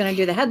thought she was going to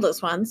do the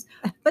headless ones,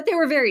 but they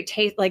were very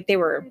they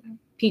were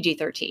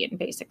PG-13,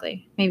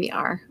 basically. Maybe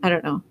R. I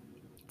don't know.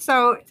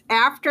 So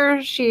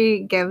after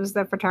she gives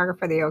the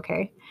photographer the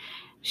okay,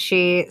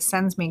 she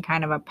sends me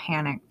kind of a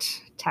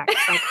panicked text.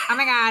 Oh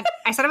my God,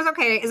 I said it was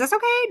okay. Is this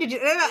okay? Did you?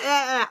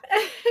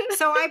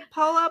 So I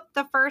pull up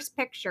the first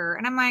picture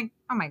and I'm like,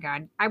 oh my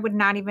God, I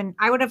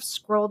would have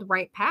scrolled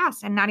right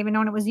past and not even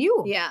known it was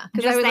you. Yeah.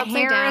 Because the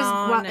hair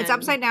it's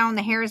upside down.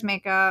 The hair is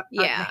makeup.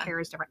 Yeah. The hair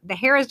is different. The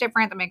hair is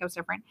different. The makeup's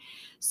different.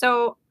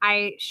 So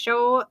I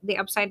show the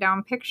upside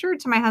down picture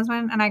to my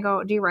husband and I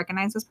go, do you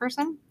recognize this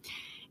person?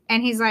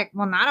 And he's like,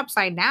 well, not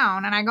upside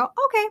down. And I go,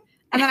 okay.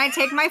 And then I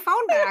take my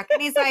phone back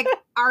and he's like,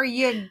 are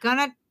you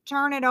gonna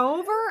turn it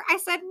over? I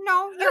said,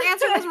 no, your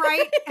answer was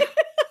right.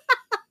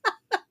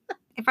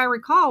 If I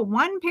recall,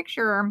 one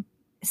picture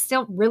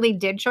still really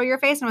did show your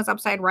face and was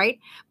upside right.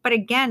 But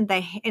again,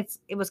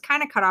 it was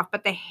kind of cut off,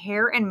 but the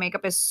hair and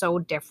makeup is so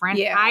different.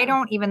 Yeah. I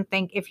don't even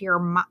think if you're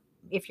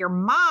if your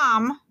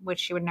mom, which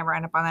she would never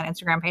end up on that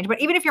Instagram page, but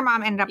even if your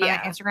mom ended up on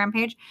that Instagram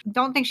page,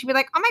 don't think she'd be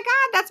like, oh my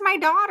God, that's my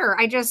daughter.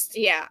 I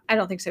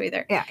don't think so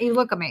either. Yeah, you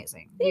look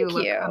amazing. Thank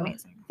you.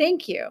 Amazing.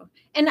 Thank you.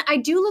 And I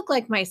do look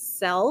like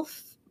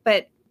myself,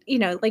 but you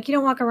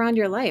don't walk around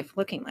your life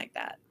looking like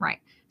that. Right.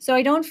 So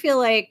I don't feel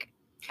like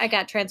I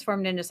got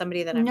transformed into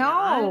somebody that I'm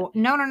not.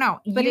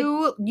 No. But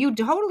you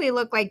totally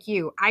look like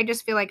you. I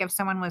just feel like if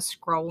someone was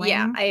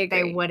scrolling, I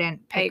agree. they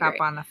wouldn't pick up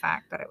on the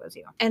fact that it was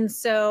you. And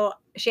so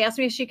she asked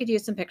me if she could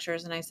use some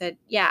pictures. And I said,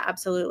 yeah,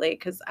 absolutely.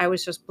 Because I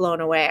was just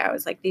blown away. I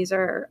was like,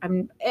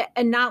 and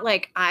not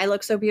like I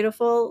look so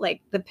beautiful.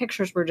 Like the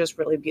pictures were just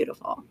really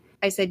beautiful.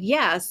 I said,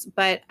 yes,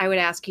 but I would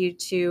ask you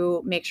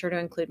to make sure to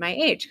include my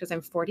age because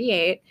I'm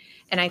 48.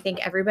 And I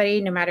think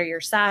everybody, no matter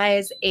your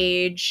size,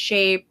 age,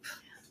 shape.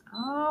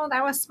 Oh,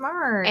 that was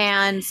smart.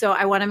 And so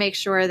I want to make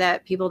sure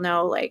that people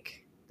know,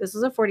 like, this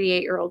is a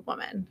 48-year-old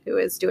woman who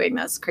is doing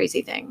this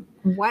crazy thing.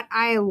 What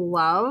I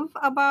love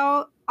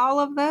about all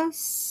of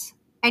this,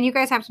 and you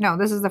guys have to know,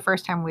 this is the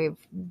first time we've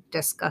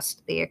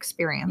discussed the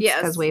experience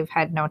because we've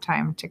had no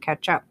time to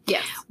catch up.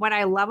 Yes. What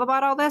I love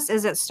about all this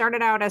is it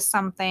started out as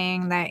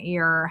something that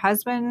your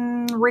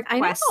husband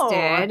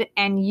requested,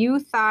 and you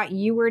thought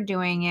you were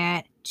doing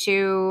it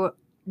to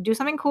do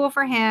something cool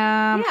for him,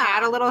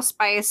 add a little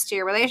spice to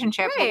your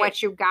relationship. But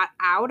what you got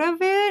out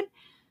of it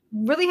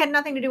really had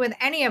nothing to do with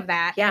any of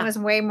that. It was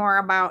way more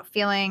about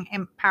feeling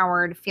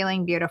empowered,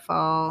 feeling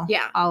beautiful,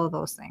 all of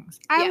those things.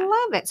 I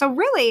love it. So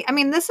really, I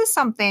mean, this is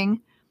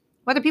something,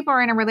 whether people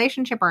are in a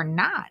relationship or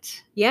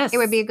not, it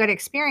would be a good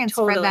experience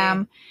for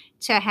them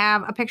to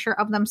have a picture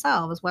of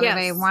themselves, whether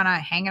they want to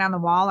hang it on the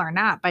wall or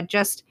not, but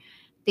just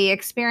the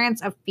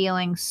experience of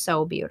feeling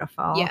so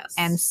beautiful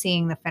and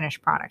seeing the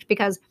finished product.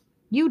 Because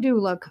you do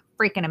look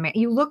freaking amazing.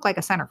 You look like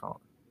a centerfold.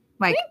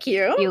 Like, thank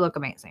you. You look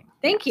amazing.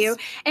 Thank you.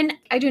 And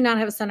I do not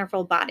have a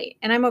centerfold body,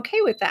 and I'm okay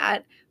with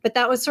that. But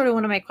that was sort of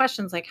one of my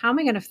questions, like, how am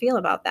I going to feel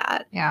about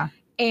that? Yeah.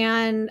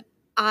 And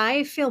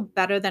I feel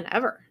better than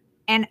ever.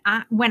 And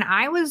when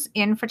I was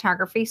in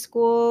photography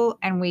school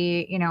and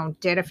we,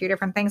 did a few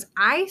different things,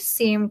 I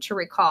seem to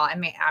recall, I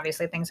mean,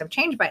 obviously things have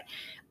changed, but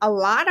a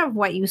lot of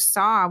what you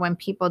saw when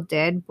people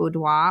did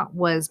boudoir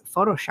was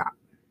Photoshop.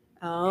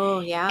 Oh,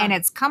 yeah. And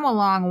it's come a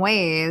long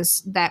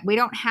ways that we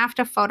don't have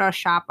to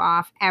Photoshop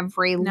off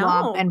every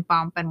lump and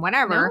bump and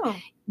whatever. No.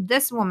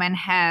 This woman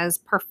has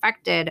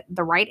perfected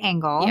the right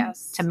angle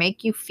to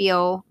make you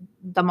feel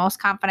the most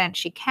confident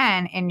she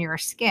can in your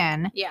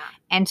skin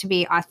and to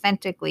be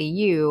authentically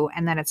you,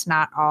 and that it's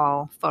not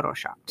all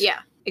Photoshopped.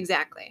 Yeah,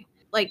 exactly.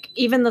 Like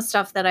even the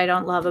stuff that I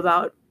don't love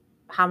about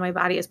how my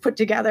body is put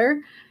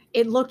together,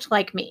 it looked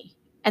like me.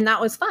 And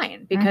that was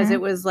fine because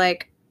it was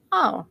like,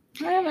 oh,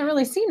 I haven't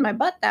really seen my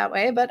butt that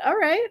way, but all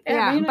right.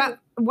 Yeah, but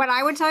what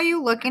I would tell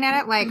you looking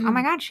at it, like, oh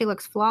my God, she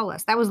looks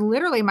flawless. That was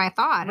literally my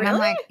thought. Really? And I'm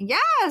like,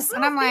 yes.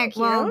 And I'm like,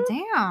 well,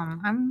 damn,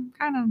 I'm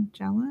kind of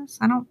jealous.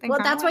 I don't think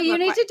Well, that's why you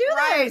need to do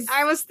this.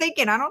 I was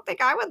thinking, I don't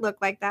think I would look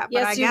like that,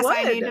 but I guess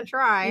I need to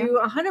try.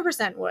 You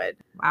 100% would.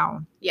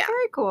 Wow. Yeah.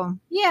 Very cool.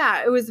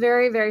 Yeah, it was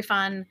very, very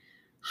fun.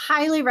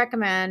 Highly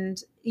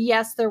recommend.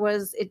 Yes,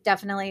 it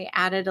definitely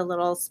added a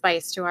little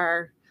spice to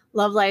our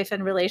love life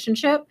and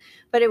relationship,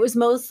 but it was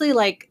mostly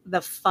like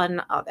the fun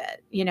of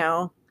it,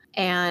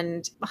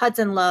 and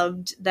Hudson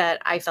loved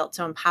that I felt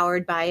so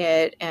empowered by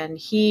it. And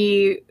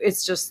he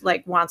is just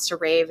like wants to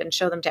rave and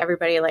show them to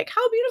everybody, like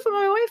how beautiful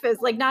my wife is.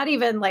 Like not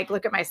even like,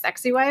 look at my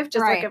sexy wife,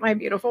 just look at my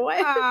beautiful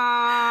wife.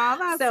 Oh,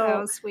 that's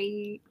so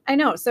sweet. I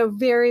know. So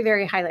very,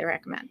 very highly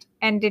recommend.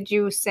 And did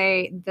you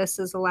say this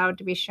is allowed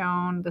to be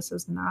shown? This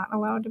is not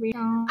allowed to be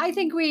shown? I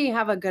think we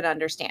have a good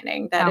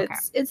understanding that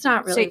it's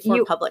not really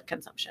for public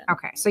consumption.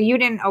 Okay. So you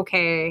didn't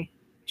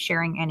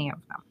sharing any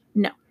of them?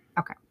 No.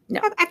 Okay. No.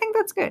 I think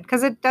that's good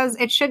because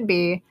it should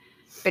be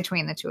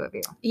between the two of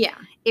you. Yeah.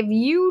 If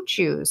you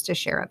choose to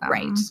share them.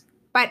 Right.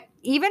 But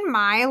even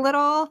my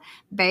little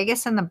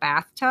Vegas in the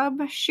bathtub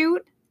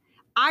shoot,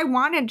 I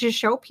wanted to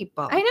show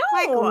people. I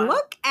know. Like,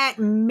 look at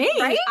me.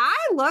 Right?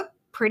 I look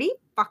pretty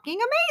fucking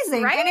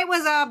amazing. Right? And it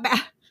was a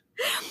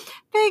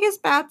Vegas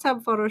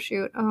bathtub photo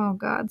shoot. Oh,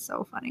 God,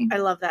 so funny. I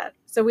love that.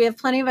 So we have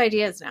plenty of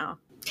ideas now.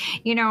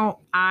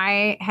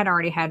 I had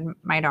already had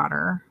my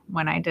daughter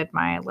when I did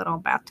my little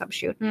bathtub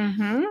shoot.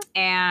 Mm-hmm.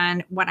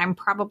 And what I'm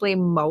probably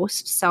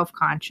most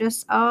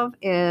self-conscious of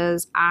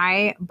is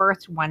I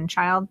birthed one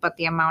child, but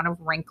the amount of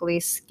wrinkly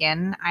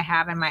skin I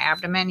have in my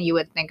abdomen, you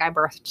would think I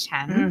birthed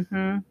 10.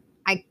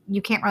 Mm-hmm.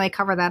 You can't really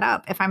cover that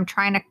up. If I'm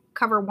trying to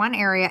cover one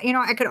area,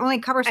 I could only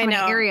cover so many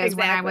areas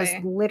when I was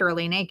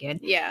literally naked.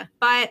 Yeah.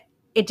 But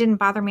it didn't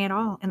bother me at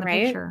all in the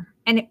picture.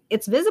 And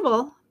it's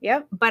visible.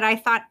 Yep. But I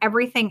thought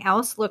everything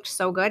else looked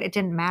so good, it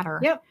didn't matter.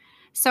 Yep.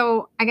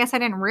 So I guess I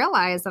didn't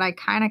realize that I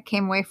kind of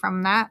came away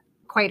from that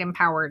quite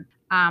empowered.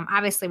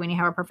 Obviously, when you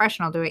have a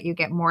professional do it, you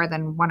get more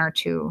than one or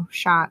two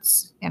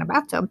shots in a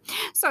bathtub.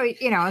 So,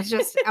 it's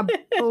just an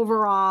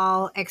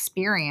overall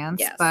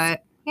experience. Yes.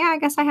 But yeah, I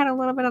guess I had a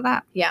little bit of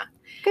that. Yeah.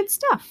 Good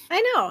stuff.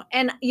 I know.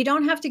 And you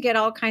don't have to get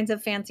all kinds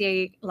of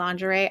fancy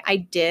lingerie. I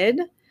did,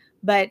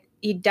 but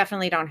you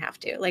definitely don't have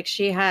to. Like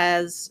she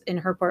has in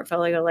her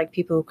portfolio, like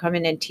people who come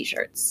in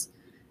t-shirts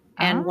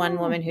and one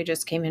woman who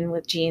just came in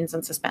with jeans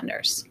and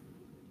suspenders.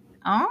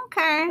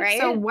 Okay. Right?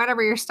 So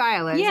whatever your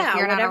style is. Yeah, if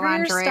you're not a whatever your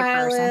lingerie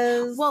style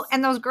person. is. Well,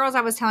 and those girls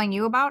I was telling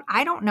you about,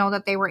 I don't know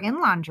that they were in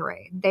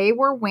lingerie. They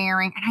were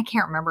wearing, and I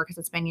can't remember because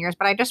it's been years,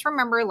 but I just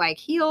remember like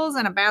heels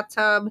and a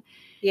bathtub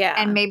yeah.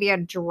 and maybe a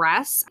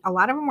dress. A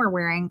lot of them were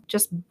wearing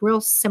just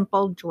real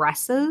simple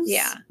dresses.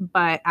 Yeah.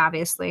 But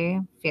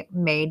obviously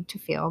made to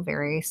feel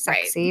very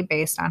sexy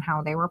based on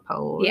how they were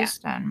posed. Yeah.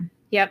 And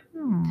Yep.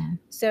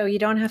 So you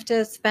don't have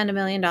to spend $1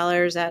 million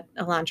at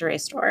a lingerie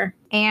store.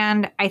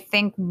 And I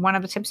think one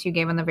of the tips you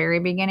gave in the very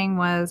beginning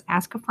was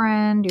ask a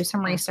friend, do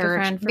some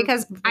research.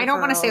 Because I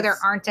don't want to say there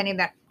aren't any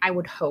that I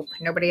would hope.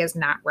 Nobody is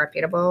not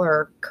reputable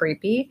or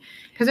creepy.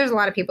 Because there's a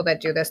lot of people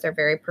that do this. They're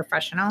very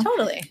professional.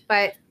 Totally.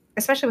 But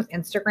especially with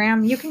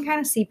Instagram, you can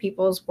kind of see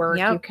people's work.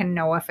 Yep. You can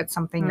know if it's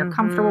something you're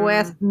comfortable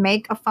with.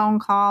 Make a phone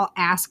call.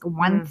 Ask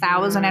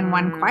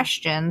 1,001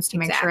 questions to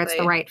make sure it's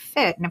the right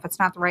fit. And if it's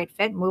not the right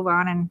fit, move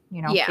on and,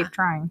 keep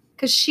trying.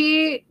 Because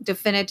she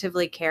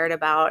definitively cared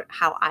about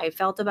how I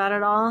felt about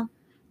it all.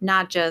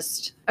 Not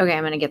just, okay,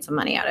 I'm going to get some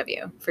money out of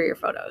you for your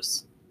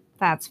photos.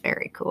 That's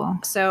very cool.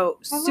 So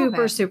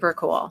super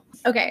cool.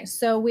 Okay,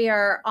 so we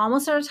are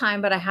almost out of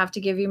time, but I have to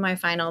give you my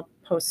final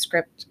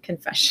postscript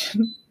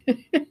confession.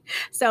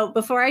 So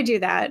before I do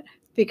that,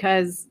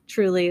 because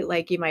truly,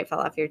 like, you might fall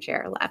off your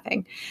chair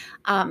laughing.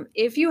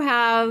 If you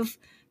have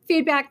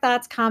feedback,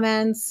 thoughts,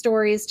 comments,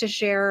 stories to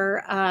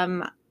share,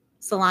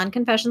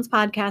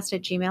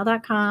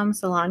 salonconfessionspodcast@gmail.com,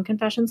 Salon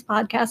Confessions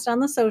Podcast on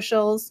the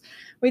socials.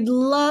 We'd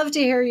love to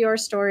hear your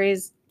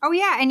stories. Oh,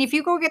 yeah. And if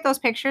you go get those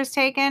pictures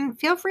taken,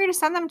 feel free to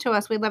send them to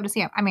us. We'd love to see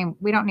them. I mean,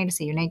 we don't need to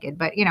see you naked,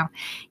 but, you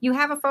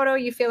have a photo,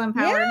 you feel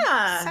empowered.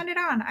 Yeah. Send it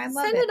on. I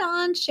love it. Send it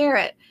on. Share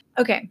it.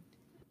 Okay.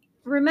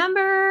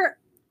 Remember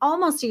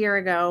almost a year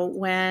ago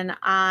when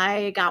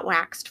I got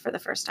waxed for the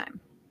first time?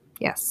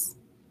 Yes.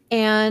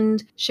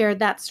 And shared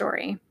that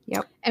story.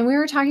 Yep. And we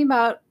were talking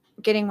about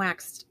getting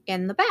waxed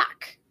in the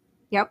back.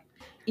 Yep.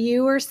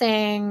 You were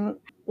saying,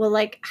 well,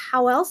 like,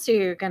 how else are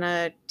you going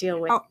to deal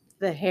with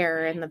the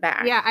hair in the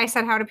back? Yeah, I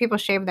said, how do people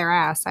shave their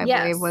ass? I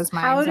believe was my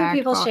exact How do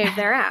people quote. shave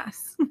their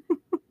ass?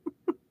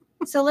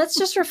 So let's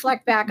just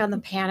reflect back on the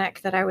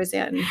panic that I was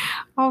in.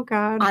 Oh,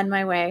 God. On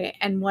my way.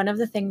 And one of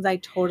the things I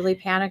totally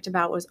panicked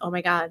about was, oh,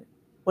 my God,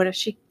 what if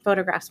she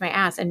photographs my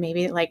ass? And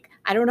maybe, like,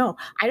 I don't know.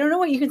 I don't know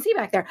what you can see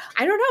back there.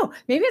 I don't know.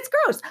 Maybe it's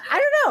gross.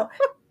 I don't know.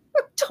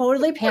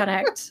 Totally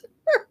panicked.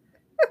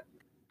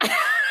 I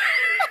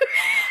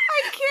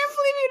can't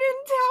believe you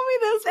didn't tell me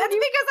this. That's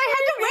because I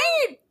had to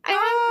wait.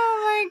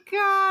 Oh, my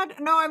God.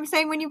 No, I'm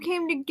saying when you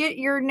came to get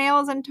your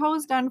nails and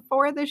toes done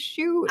for the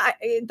shoot.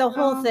 The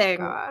whole thing.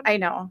 God. I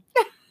know.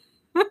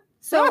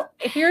 So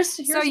here's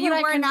so you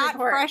were not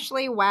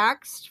freshly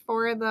waxed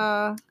for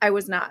the... I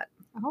was not.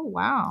 Oh,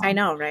 wow. I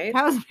know, right?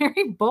 That was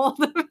very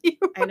bold of you.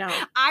 I know.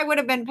 I would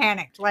have been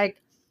panicked.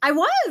 Like, I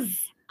was.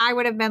 I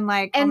would have been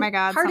like, oh, my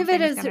God. Part of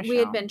it is we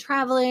had been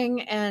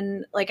traveling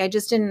and, like, I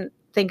just didn't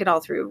think it all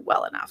through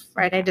well enough,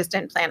 right? I just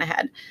didn't plan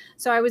ahead.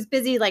 So I was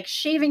busy, like,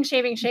 shaving.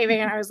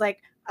 And I was like,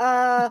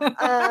 okay.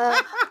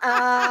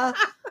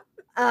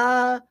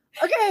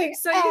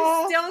 So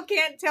you still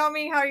can't tell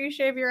me how you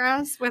shave your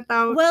ass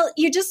without... Well,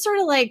 you just sort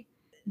of, like...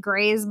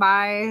 graze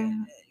by...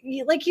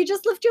 you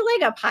just lift your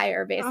leg up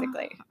higher,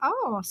 basically.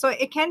 So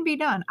it can be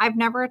done. I've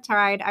never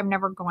tried. I'm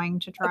never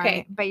going to try.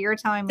 Okay. But you're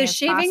telling me the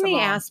shaving the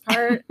ass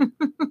part,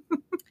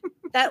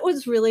 that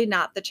was really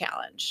not the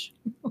challenge.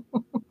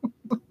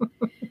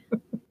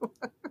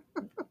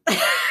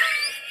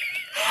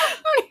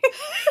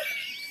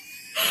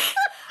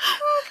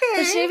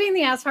 The shaving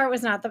the ass part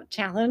was not the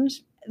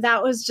challenge.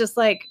 That was just,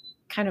 like,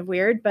 kind of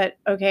weird, but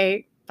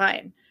okay,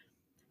 fine.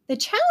 The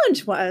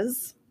challenge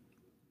was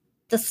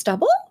the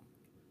stubble.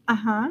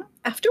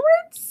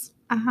 Afterwards.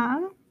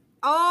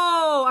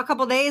 Oh, a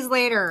couple days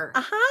later.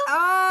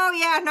 Oh,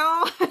 yeah,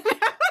 no.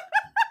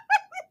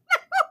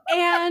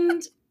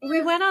 And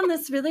we went on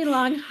this really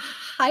long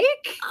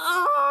hike.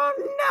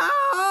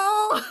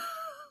 Oh,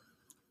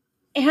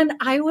 no. And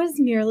I was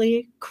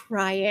nearly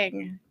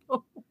crying.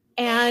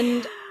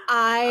 And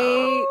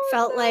I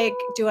felt like,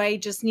 do I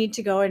just need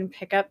to go and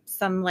pick up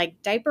some,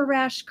 like, diaper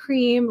rash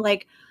cream?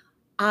 Like,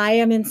 I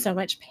am in so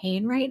much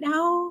pain right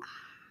now.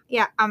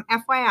 Yeah.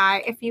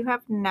 FYI, if you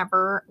have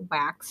never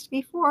waxed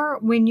before,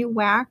 when you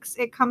wax,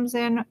 it comes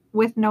in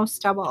with no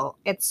stubble.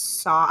 It's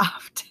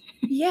soft.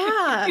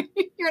 Yeah.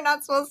 You're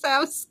not supposed to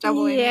have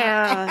stubble in your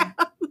ass.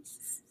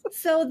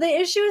 So the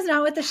issue is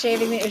not with the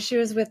shaving. The issue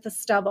is with the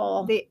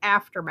stubble. The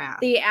aftermath.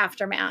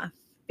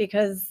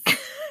 Because,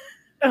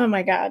 oh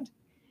my God.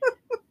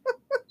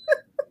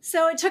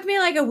 So it took me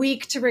like a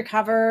week to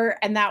recover.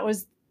 And that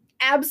was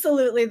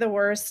absolutely the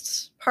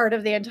worst part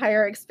of the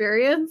entire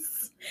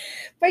experience.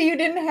 But you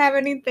didn't have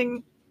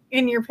anything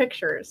in your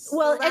pictures.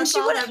 Well, so and she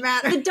would have,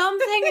 the dumb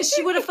thing is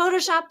she would have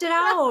photoshopped it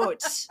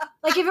out.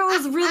 Like if it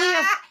was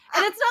really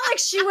And it's not like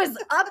she was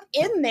up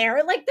in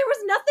there. Like there was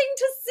nothing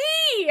to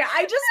see.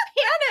 I just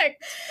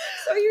panicked.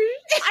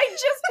 I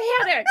just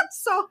panicked.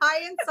 So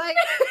hindsight,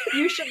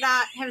 you should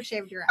not have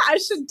shaved your ass. I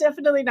should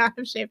definitely not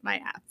have shaved my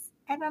ass.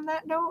 And on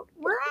that note,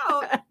 we're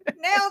out.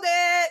 Nailed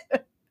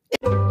it.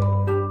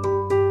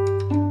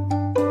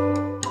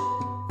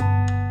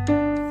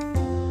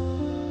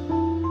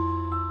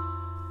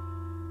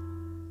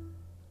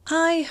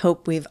 I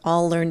hope we've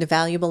all learned a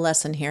valuable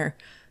lesson here.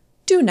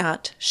 Do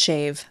not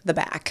shave the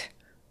back.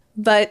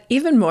 But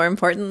even more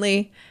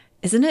importantly,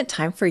 isn't it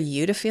time for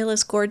you to feel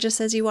as gorgeous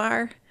as you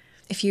are?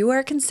 If you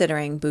are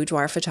considering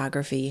boudoir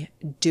photography,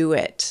 do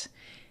it.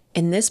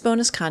 In this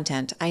bonus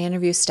content, I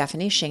interview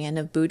Stephanie Shingen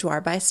of Boudoir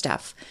by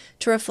Steph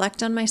to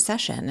reflect on my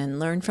session and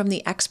learn from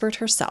the expert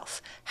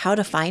herself how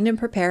to find and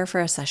prepare for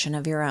a session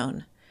of your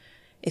own.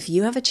 If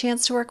you have a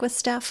chance to work with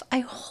Steph,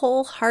 I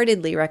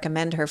wholeheartedly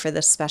recommend her for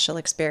this special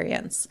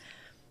experience.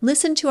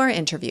 Listen to our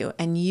interview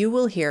and you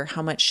will hear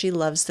how much she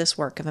loves this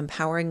work of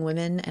empowering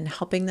women and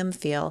helping them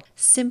feel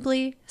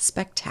simply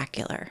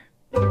spectacular.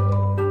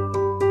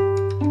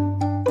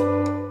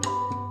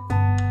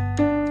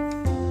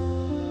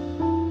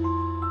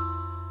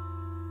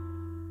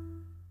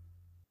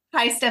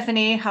 Hi,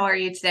 Stephanie. How are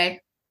you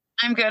today?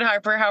 I'm good,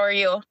 Harper. How are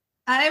you?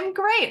 I'm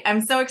great.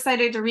 I'm so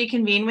excited to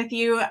reconvene with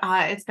you.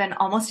 It's been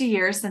almost a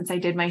year since I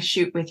did my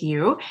shoot with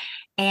you.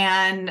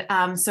 And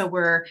so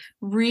we're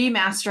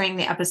remastering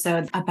the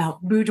episode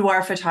about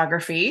boudoir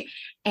photography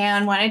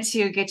and wanted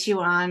to get you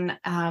on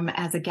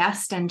as a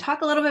guest and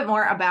talk a little bit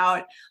more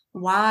about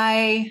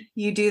why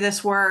you do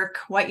this work,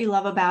 what you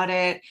love about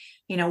it,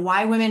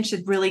 why women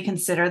should really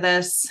consider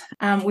this.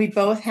 We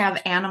both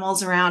have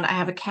animals around. I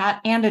have a cat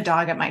and a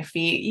dog at my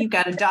feet. You've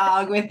got a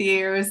dog with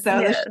you.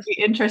 So Yes. This should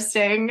be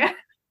interesting.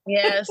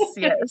 Yes.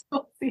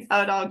 We'll see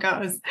how it all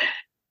goes.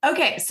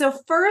 Okay. So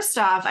first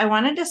off, I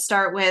wanted to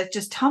start with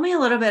just tell me a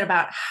little bit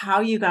about how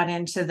you got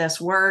into this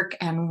work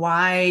and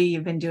why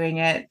you've been doing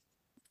it.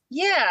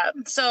 Yeah.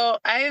 So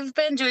I've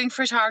been doing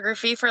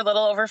photography for a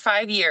little over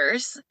 5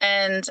 years,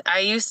 and I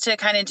used to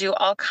kind of do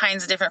all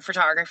kinds of different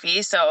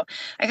photography. So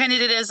I kind of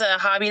did it as a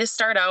hobby to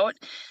start out.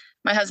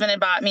 My husband had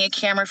bought me a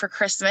camera for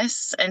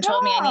Christmas and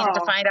told me I needed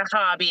to find a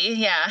hobby.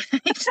 Yeah.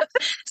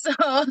 So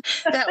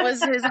that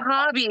was his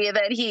hobby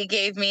that he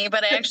gave me,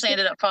 but I actually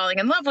ended up falling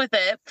in love with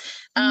it.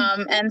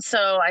 And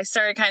so I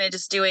started kind of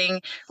just doing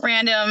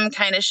random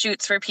kind of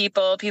shoots for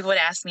people. People would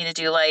ask me to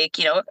do like,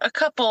 a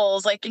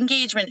couple's like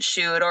engagement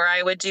shoot, or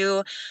I would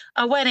do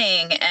a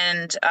wedding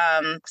and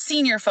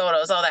senior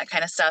photos, all that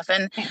kind of stuff.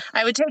 And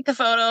I would take the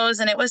photos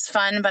and it was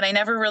fun, but I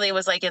never really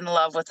was like in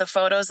love with the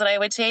photos that I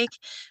would take.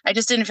 I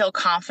just didn't feel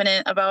confident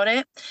about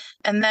it.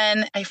 And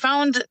then I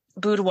found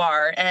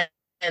boudoir,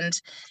 and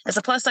as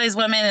a plus size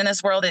woman in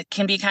this world, it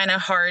can be kind of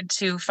hard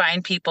to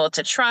find people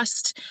to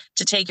trust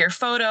to take your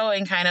photo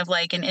in kind of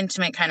like an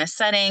intimate kind of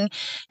setting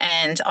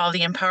and all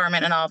the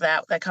empowerment and all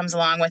that comes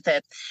along with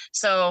it.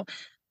 So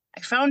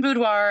I found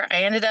boudoir.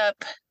 I ended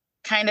up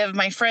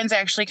my friends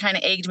actually kind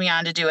of egged me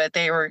on to do it.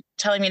 They were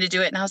telling me to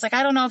do it. And I was like,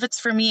 I don't know if it's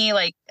for me.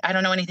 Like, I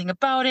don't know anything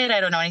about it.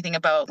 I don't know anything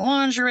about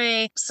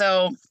lingerie.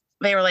 So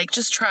they were like,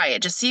 just try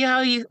it. Just see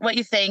what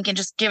you think and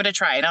just give it a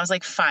try. And I was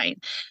like, fine.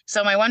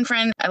 So my one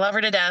friend, I love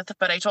her to death,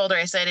 but I told her,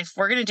 I said, if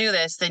we're going to do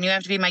this, then you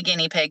have to be my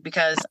guinea pig,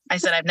 because I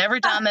said, I've never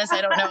done this. I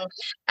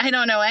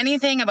don't know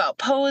anything about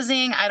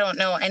posing. I don't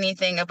know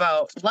anything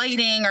about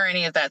lighting or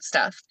any of that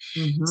stuff.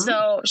 Mm-hmm.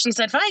 So she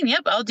said, fine.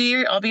 Yep. I'll be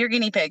your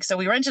guinea pig. So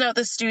we rented out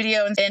the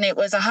studio and it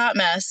was a hot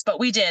mess, but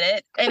we did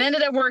it. It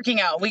ended up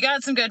working out. We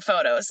got some good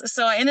photos.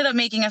 So I ended up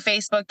making a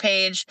Facebook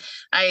page.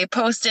 I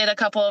posted a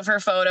couple of her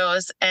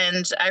photos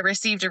and I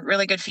received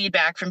really good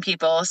feedback from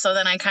people. So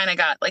then I kind of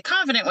got like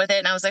confident with it.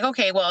 And I was like,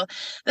 okay, well,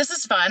 this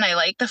is fun. I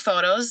like the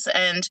photos.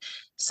 And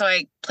so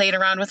I played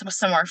around with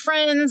some more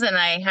friends and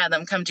I had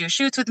them come do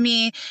shoots with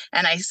me,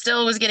 and I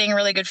still was getting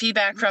really good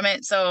feedback from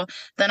it. So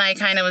then I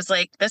kind of was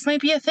like, this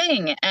might be a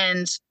thing.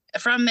 And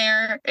from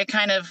there, it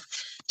kind of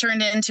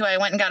turned into, I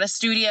went and got a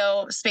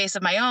studio space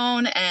of my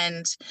own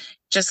and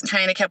just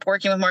kind of kept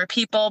working with more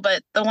people.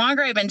 But the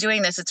longer I've been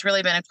doing this, it's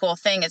really been a cool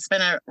thing. It's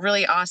been a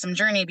really awesome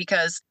journey,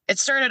 because it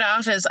started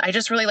off as I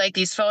just really like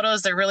these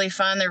photos. They're really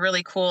fun. They're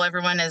really cool.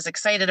 Everyone is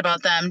excited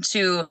about them,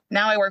 to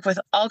now I work with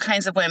all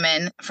kinds of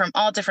women from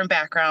all different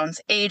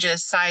backgrounds,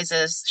 ages,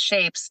 sizes,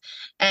 shapes,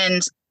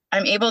 and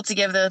I'm able to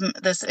give them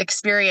this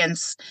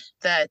experience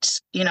that,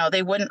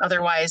 they wouldn't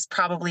otherwise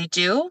probably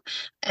do.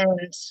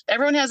 And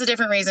everyone has a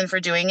different reason for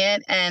doing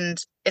it.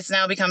 And it's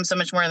now become so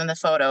much more than the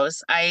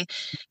photos. I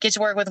get to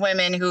work with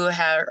women who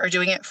are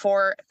doing it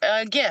for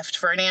a gift,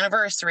 for an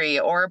anniversary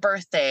or a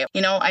birthday.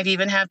 I've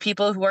even had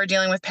people who are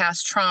dealing with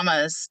past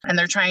traumas, and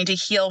they're trying to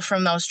heal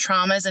from those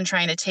traumas and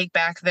trying to take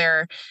back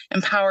their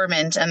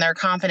empowerment and their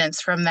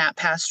confidence from that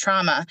past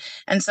trauma.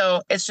 And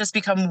so it's just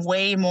become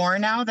way more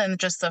now than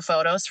just the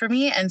photos for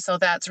me. And so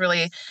that's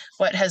really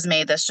what has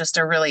made this just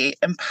a really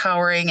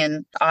empowering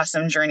and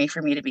awesome journey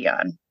for me to be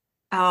on.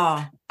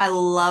 Oh, I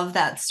love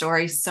that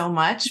story so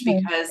much,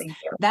 because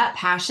that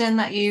passion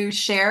that you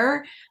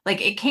share,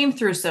 like, it came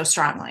through so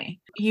strongly.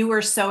 you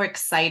were so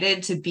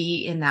excited to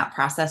be in that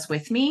process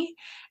with me.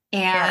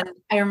 And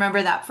I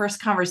remember that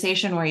first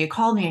conversation where you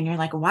called me and you're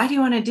like, why do you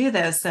want to do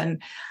this?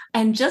 And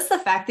just the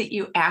fact that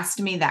you asked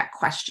me that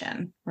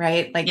question,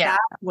 right? Like that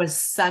was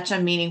such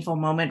a meaningful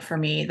moment for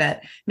me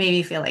that made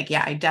me feel like,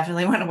 yeah, I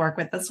definitely want to work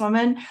with this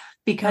woman,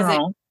 because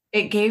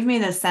it gave me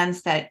the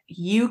sense that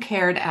you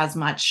cared as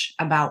much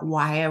about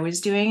why I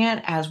was doing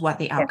it as what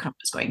the outcome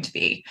was going to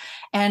be.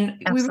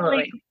 And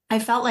I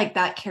felt like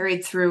that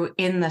carried through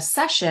in the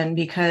session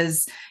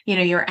because,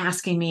 you're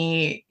asking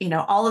me,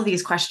 all of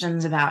these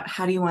questions about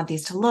how do you want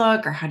these to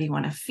look or how do you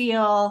want to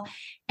feel?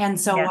 And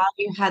so while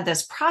you had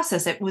this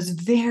process, it was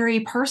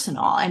very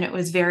personal and it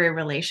was very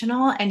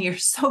relational, and you're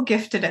so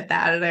gifted at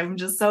that. And I'm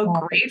just so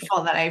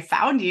grateful that I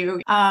found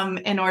you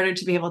in order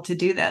to be able to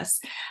do this.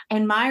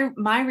 And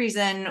my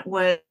reason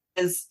was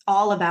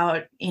all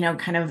about,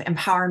 kind of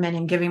empowerment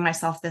and giving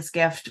myself this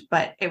gift.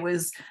 But it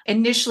was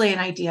initially an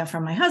idea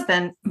from my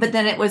husband, but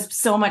then it was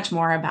so much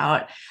more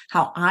about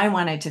how I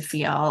wanted to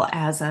feel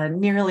as a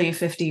nearly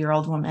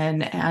 50-year-old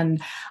woman.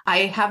 And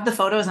I have the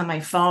photos on my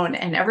phone,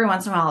 and every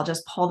once in a while I'll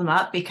just pull them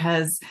up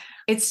because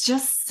it's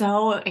just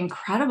so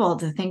incredible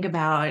to think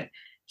about.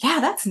 Yeah,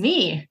 that's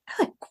me.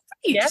 Like,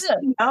 great,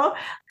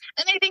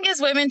 And I think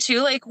as women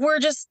too, like we're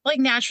just like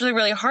naturally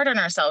really hard on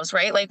ourselves,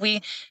 right? Like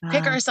we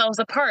pick ourselves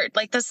apart,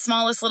 like the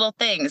smallest little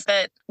things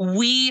that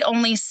we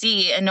only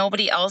see and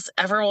nobody else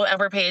will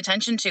ever pay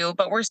attention to,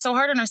 but we're so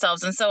hard on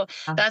ourselves. And so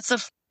that's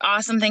the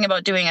awesome thing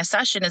about doing a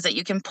session is that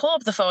you can pull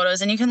up the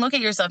photos and you can look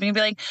at yourself and you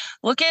can be like,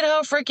 look at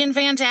how freaking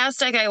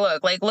fantastic I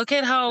look. Like, look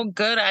at how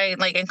good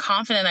and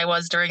confident I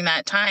was during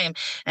that time.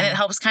 And it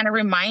helps kind of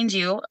remind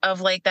you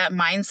of like that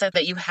mindset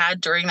that you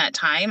had during that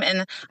time.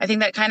 And I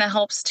think that kind of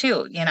helps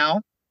too,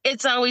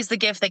 It's always the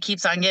gift that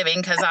keeps on giving,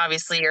 because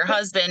obviously your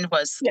husband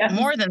was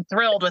more than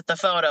thrilled with the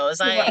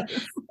photos. I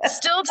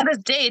still to this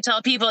day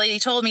tell people he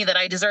told me that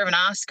I deserve an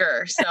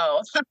Oscar.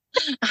 So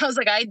I was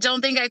like, I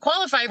don't think I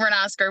qualify for an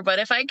Oscar, but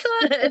if I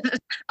could,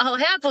 I'll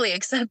happily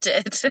accept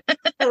it.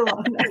 I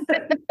love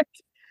that.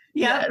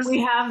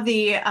 We have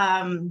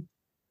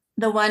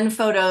the one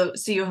photo.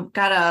 So you've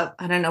got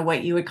I don't know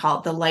what you would call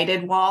it, the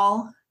lighted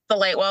wall. The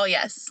light wall,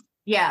 yes.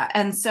 Yeah.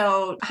 And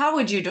so how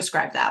would you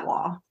describe that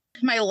wall?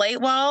 My light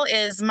wall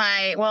is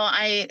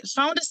I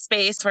found a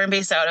space where I'm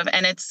based out of,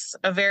 and it's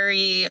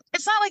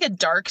not like a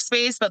dark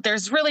space, but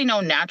there's really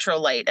no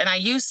natural light. And I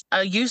used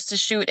to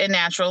shoot in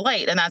natural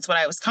light, and that's what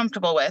I was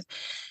comfortable with.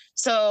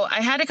 So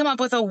I had to come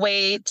up with a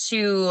way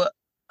to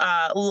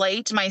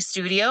light my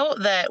studio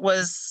that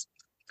was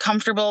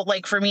comfortable,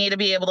 like for me to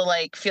be able to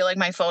like feel like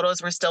my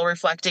photos were still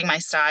reflecting my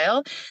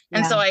style.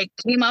 And so I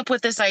came up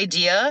with this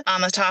idea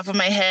on the top of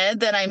my head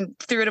that I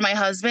threw to my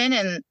husband,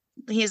 and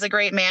he's a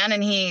great man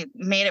and he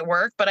made it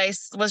work. But I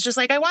was just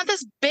like, I want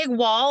this big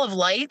wall of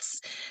lights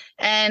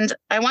and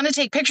I want to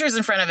take pictures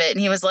in front of it.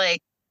 And he was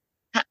like,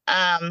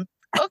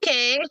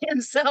 okay.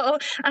 And so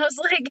I was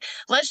like,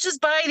 let's just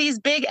buy these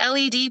big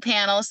LED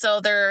panels. So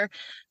there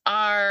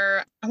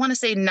are, I want to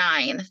say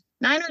 9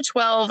 or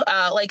 12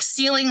 like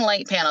ceiling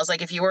light panels.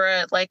 Like if you were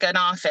at like an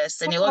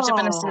office and you looked up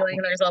in the ceiling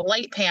and there's a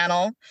light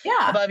panel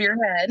above your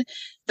head,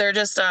 they're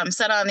just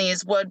set on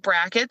these wood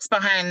brackets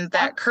behind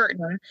that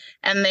curtain,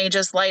 and they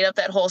just light up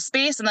that whole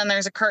space. And then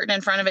there's a curtain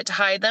in front of it to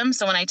hide them.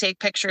 So when I take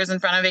pictures in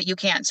front of it, you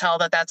can't tell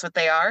that that's what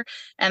they are.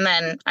 And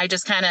then I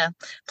just kind of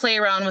play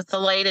around with the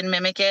light and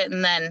mimic it,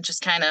 and then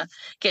just kind of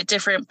get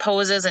different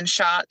poses and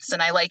shots.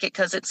 And I like it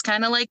because it's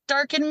kind of like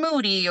dark and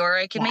moody, or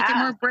I can make it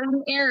more bright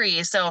and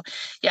airy. So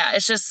yeah,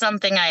 it's just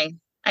something I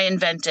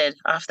invented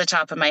off the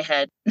top of my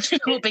head,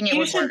 hoping it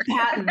would work. You should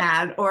patent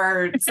that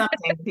or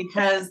something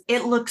because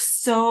it looks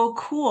so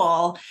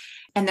cool.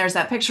 And there's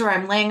that picture where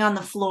I'm laying on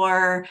the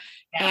floor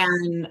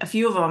and a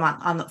few of them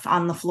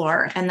on the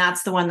floor. And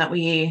that's the one that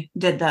we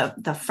did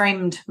the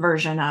framed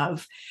version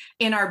of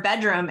in our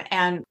bedroom.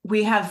 And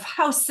we have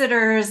house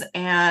sitters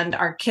and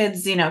our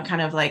kids,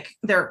 kind of like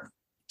they're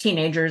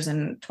teenagers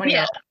and 20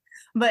 years old.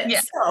 But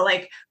still,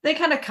 like, they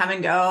kind of come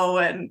and go.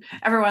 And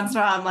every once in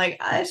a while, I'm like,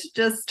 I should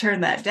just turn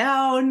that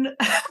down.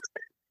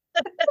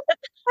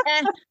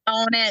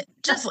 Own it.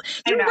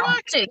 You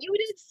rocked it. You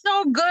did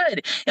so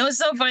good. It was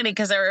so funny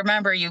because I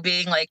remember you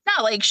being like,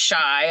 not like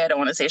shy. I don't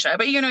want to say shy,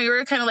 but you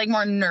were kind of like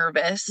more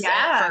nervous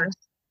at first.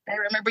 I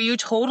remember you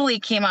totally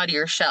came out of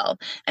your shell,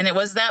 and it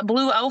was that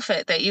blue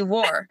outfit that you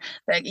wore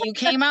that you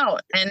came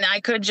out, and I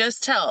could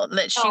just tell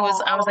that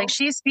I was like,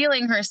 she's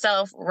feeling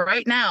herself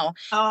right now.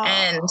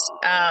 And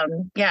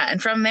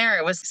and from there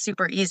it was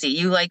super easy.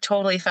 You like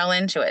totally fell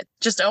into it.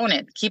 Just own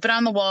it. Keep it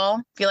on the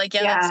wall. Feel like,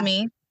 that's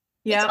me.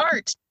 It's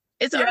art.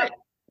 It's art,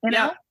 you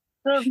know?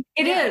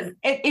 It is.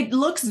 It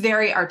looks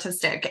very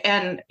artistic.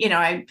 And,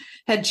 I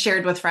had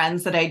shared with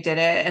friends that I did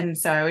it. And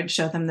so I would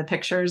show them the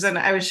pictures, and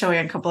I was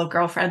showing a couple of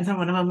girlfriends, and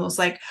one of them was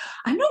like,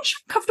 I'm not sure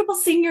I'm comfortable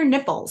seeing your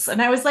nipples.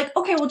 And I was like,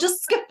 okay, well,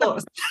 just skip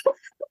those.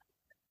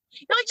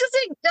 You're like, just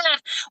like, ah.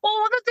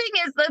 Well, the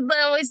thing is that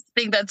I always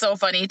think that's so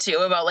funny too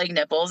about like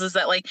nipples is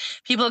that like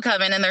people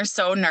come in and they're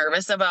so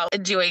nervous about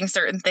doing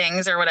certain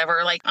things or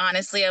whatever. Like,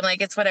 honestly, I'm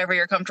like, it's whatever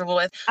you're comfortable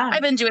with. Ah.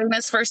 I've been doing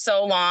this for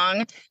so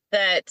long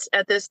that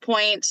at this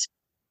point,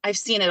 I've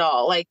seen it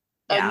all. Like,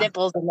 a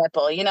nipple's a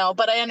nipple, you know,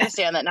 but I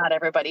understand that not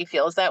everybody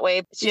feels that way.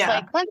 It's just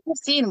like, once you've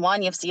seen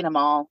one, you've seen them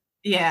all.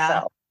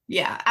 Yeah. So.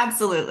 Yeah,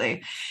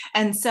 absolutely.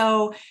 And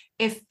so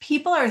if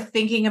people are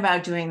thinking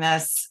about doing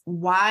this,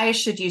 why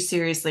should you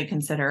seriously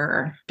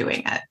consider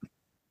doing it?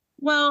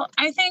 Well,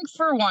 I think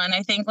for one,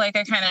 I think like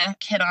I kind of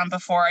hit on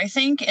before, I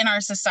think in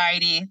our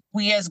society,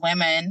 we as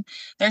women,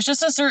 there's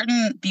just a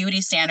certain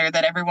beauty standard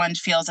that everyone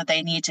feels that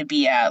they need to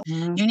be at.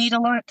 Mm-hmm. You need to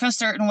look a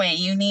certain way.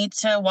 You need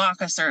to walk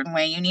a certain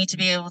way. You need to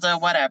be able to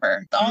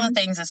whatever. All the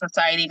things that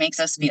society makes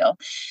us feel.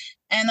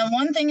 And the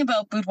one thing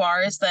about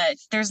Boudoir is that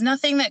there's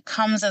nothing that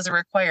comes as a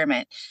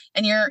requirement,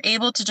 and you're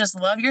able to just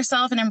love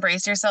yourself and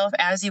embrace yourself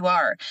as you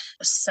are,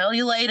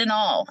 cellulite and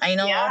all. I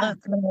know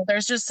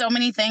there's just so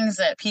many things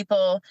that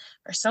people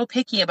are so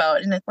picky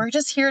about, and we're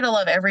just here to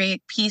love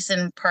every piece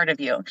and part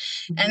of you.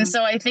 And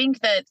so I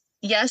think that,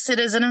 yes, it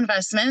is an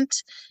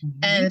investment.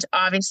 And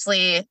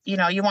obviously, you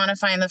know, you want to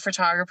find the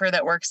photographer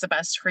that works the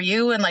best for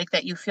you and like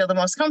that you feel the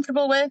most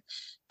comfortable with.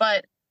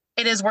 But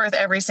it is worth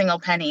every single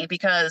penny,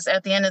 because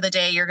at the end of the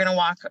day, you're going to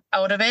walk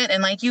out of it.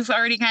 And like you've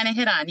already kind of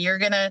hit on, you're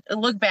going to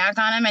look back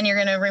on them and you're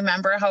going to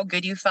remember how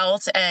good you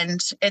felt.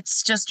 And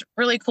it's just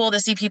really cool to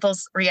see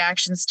people's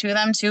reactions to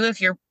them too, if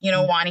you're, you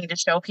know, wanting to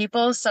show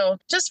people. So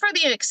just for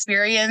the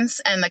experience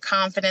and the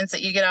confidence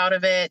that you get out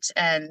of it,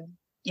 and,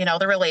 you know,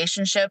 the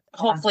relationship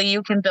hopefully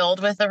you can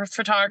build with the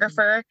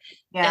photographer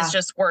is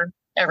just worth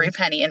every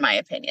penny, in my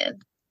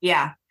opinion.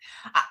 Yeah,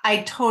 I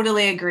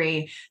totally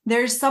agree.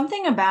 There's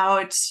something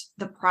about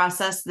the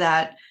process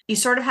that you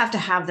sort of have to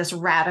have this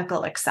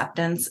radical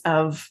acceptance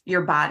of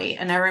your body.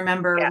 And I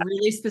remember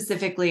really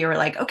specifically, you were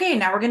like, okay,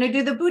 now we're going to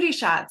do the booty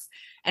shots.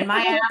 And my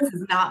ass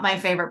is not my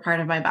favorite part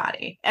of my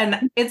body.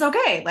 And it's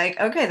okay. Like,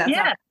 okay, that's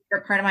not my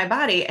favorite part of my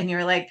body. And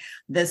you're like,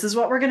 this is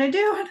what we're going to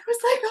do. And I was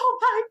like, oh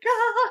my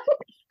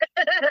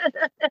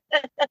God.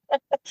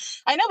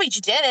 I know, but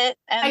you did it.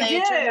 And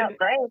they turned out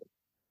great.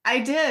 I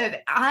did.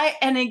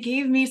 And it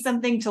gave me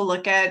something to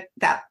look at,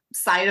 that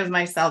side of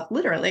myself,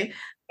 literally.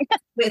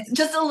 It's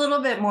just a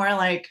little bit more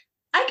like,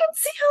 I can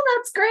see how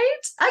that's great.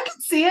 I can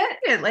see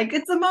it. Like,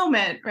 it's a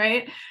moment,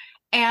 right?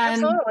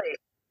 And absolutely.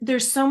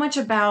 There's so much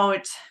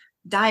about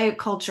diet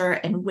culture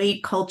and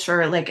weight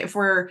culture. Like, if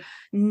we're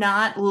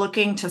not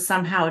looking to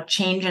somehow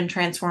change and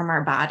transform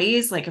our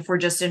bodies, like if we're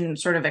just in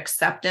sort of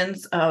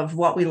acceptance of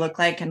what we look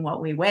like and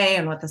what we weigh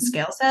and what the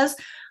scale says,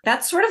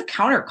 that's sort of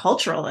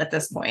countercultural at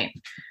this point.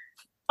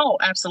 Oh,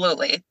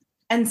 absolutely.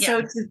 And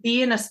so to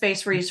be in a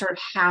space where you sort of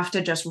have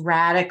to just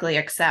radically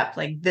accept,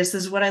 like, this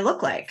is what I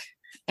look like,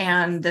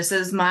 and this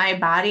is my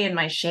body and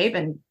my shape,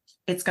 and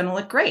it's going to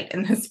look great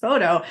in this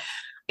photo.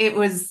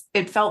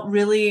 It felt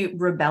really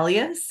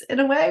rebellious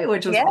in a way,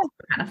 which was also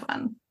kind of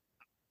fun.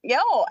 Yeah,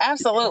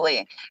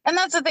 absolutely. And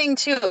that's the thing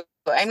too.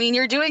 I mean,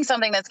 you're doing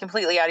something that's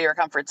completely out of your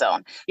comfort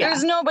zone. Yeah.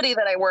 There's nobody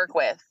that I work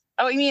with.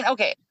 Oh, I mean,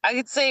 okay, I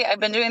could say I've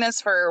been doing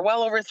this for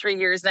well over 3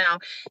 years now.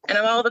 And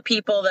of all the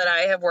people that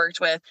I have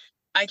worked with,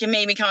 I can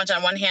maybe count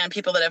on one hand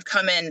people that have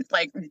come in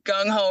like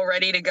gung-ho,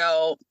 ready to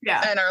go,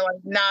 and are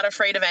like not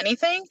afraid of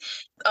anything.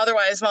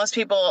 Otherwise, most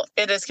people,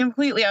 it is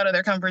completely out of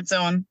their comfort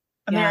zone.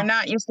 And they're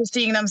not used to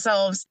seeing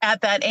themselves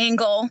at that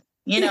angle.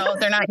 You know,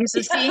 they're not used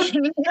to seeing,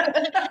 you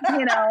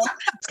know,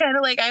 it's kind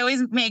of like I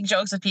always make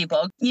jokes with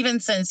people.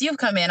 Even since you've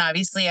come in,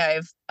 obviously,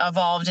 I've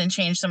evolved and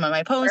changed some of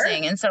my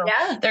posing. And so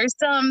there's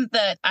some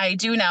that I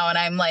do now. And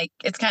I'm like,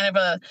 it's kind of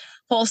a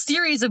whole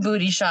series of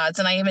booty shots.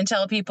 And I even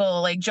tell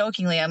people like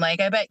jokingly, I'm like,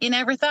 I bet you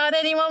never thought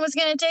anyone was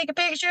going to take a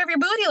picture of your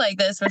booty like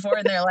this before.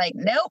 And they're like,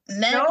 nope,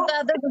 never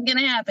thought this was going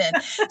to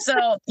happen.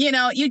 So, you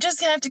know, you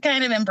just have to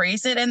kind of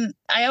embrace it. And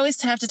I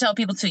always have to tell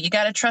people too, you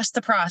got to trust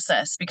the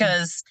process,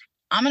 because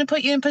I'm going to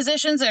put you in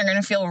positions that are going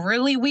to feel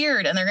really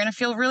weird and they're going to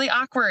feel really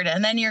awkward.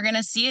 And then you're going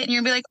to see it and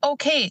you're going to be like,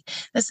 okay,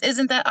 this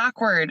isn't that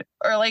awkward,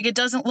 or like, it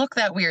doesn't look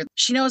that weird.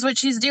 She knows what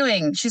she's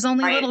doing. She's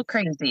only a little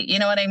crazy. You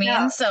know what I mean?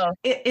 Yeah. So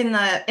in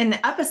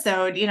the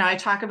episode, you know, I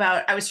talk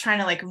about, I was trying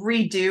to like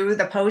redo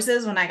the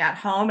poses when I got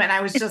home, and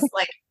I was just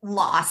like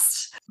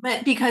lost.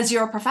 But because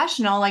you're a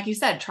professional, like you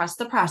said, trust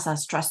the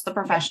process, trust the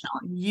professional.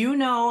 You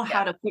know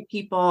how to put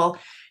people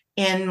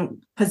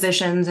in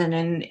positions and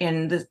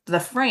in the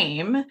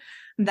frame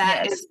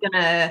that is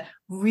going to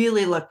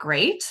really look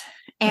great.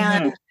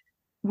 And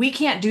we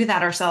can't do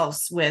that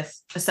ourselves with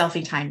a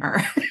selfie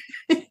timer.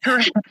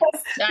 Correct.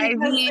 I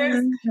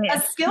mean, a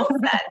skill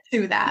set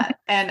to that.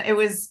 And it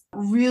was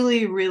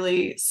really,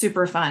 really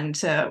super fun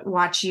to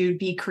watch you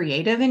be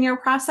creative in your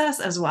process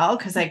as well.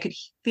 Cause I could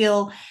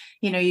feel,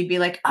 you know, you'd be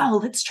like, oh,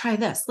 let's try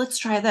this. Let's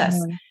try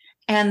this.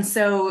 And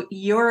so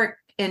you're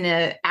in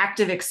an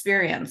active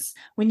experience.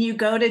 When you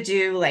go to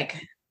do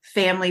like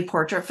family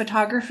portrait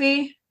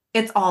photography,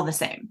 it's all the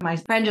same. My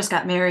friend just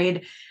got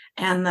married,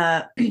 and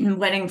the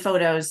wedding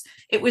photos,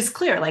 it was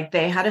clear, like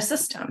they had a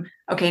system.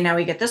 Okay, now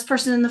we get this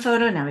person in the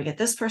photo. Now we get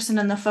this person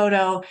in the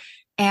photo.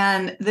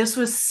 And this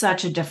was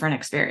such a different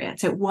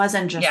experience. It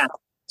wasn't just,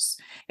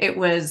 it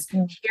was,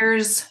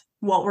 here's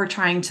what we're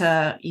trying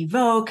to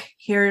evoke.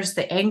 Here's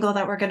the angle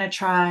that we're going to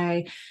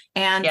try.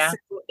 And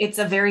so it's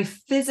a very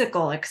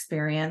physical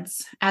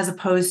experience as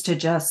opposed to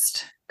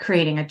just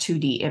creating a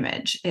 2D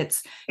image.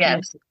 It's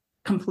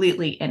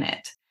completely in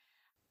it.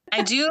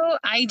 I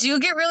do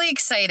get really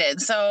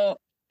excited. So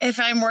if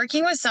I'm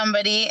working with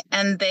somebody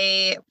and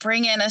they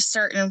bring in a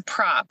certain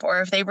prop,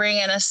 or if they bring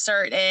in a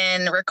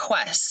certain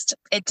request,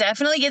 it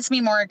definitely gets me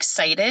more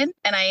excited,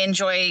 and I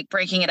enjoy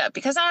breaking it up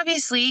because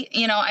obviously,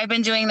 you know, I've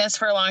been doing this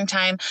for a long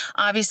time.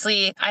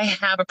 Obviously, I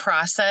have a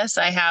process.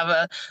 I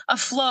have a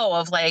flow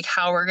of like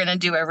how we're going to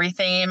do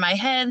everything in my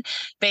head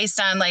based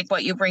on like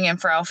what you bring in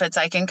for outfits.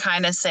 I can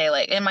kind of say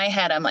like in my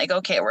head, I'm like,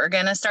 okay, we're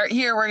going to start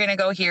here. We're going to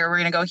go here. We're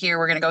going to go here.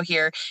 We're going to go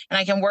here. And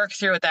I can work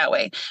through it that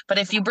way. But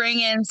if you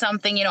bring in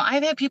something, you know,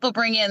 I've had people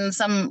bring in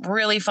some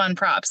really fun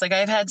props. Like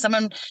I've had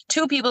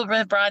two people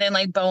brought in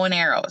like bow and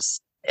arrows.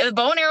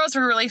 Bow and arrows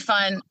were really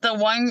fun. The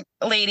one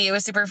lady, it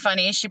was super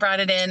funny. She brought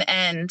it in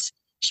and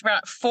she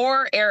brought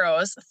 4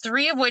 arrows,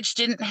 3 of which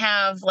didn't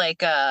have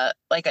like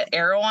an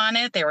arrow on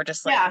it. They were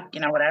just like, you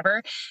know,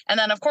 whatever. And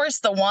then of course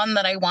the one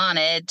that I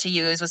wanted to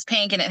use was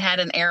pink and it had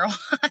an arrow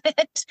on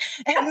it.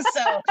 And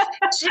so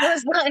she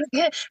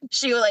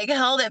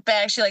held it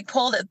back. She like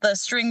pulled the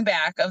string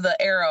back of the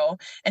arrow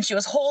and she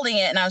was holding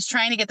it. And I was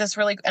trying to get this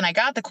and I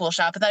got the cool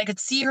shot, but then I could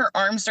see her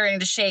arm starting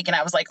to shake. And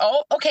I was like,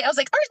 oh, okay. I was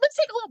like, all right, let's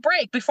take a little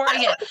break before I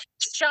get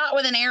shot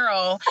with an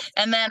arrow.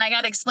 And then I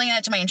got to explain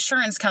that to my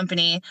insurance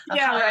company of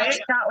how I was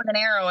shot with an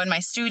arrow in my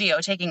studio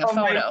taking a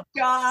photo.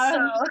 My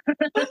God.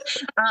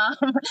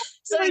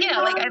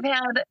 Like I've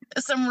had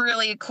some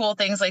really cool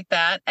things like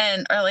that.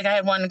 And or like I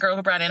had one girl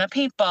who brought in a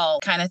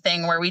paintball kind of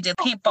thing where we did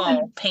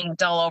paintball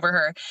paint all over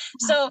her.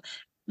 So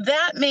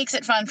that makes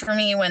it fun for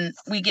me when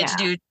we get to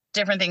do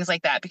different things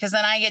like that, because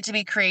then I get to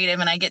be creative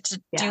and I get to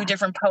do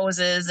different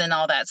poses and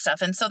all that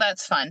stuff. And so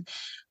that's fun.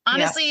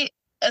 Honestly,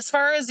 as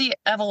far as the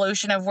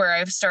evolution of where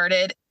I've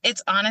started,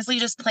 it's honestly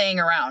just playing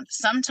around.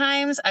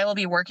 Sometimes I will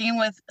be working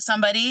with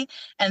somebody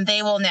and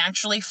they will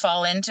naturally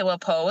fall into a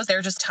pose.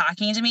 They're just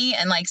talking to me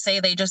and like say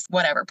they just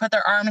whatever, put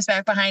their arms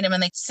back behind them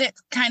and they sit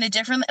kind of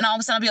different. And all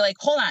of a sudden I'll be like,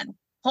 hold on,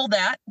 hold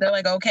that. They're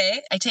like,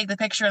 okay. I take the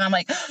picture and I'm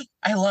like,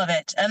 I love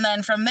it. And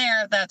then from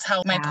there, that's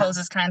how my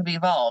poses kind of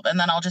evolve. And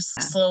then I'll just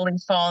slowly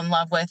fall in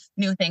love with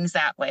new things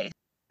that way.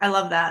 I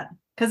love that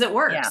because it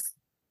works.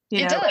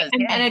 It does.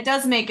 And it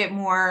does make it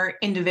more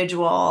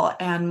individual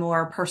and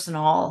more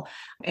personal.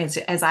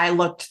 As I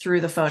looked through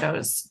the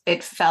photos,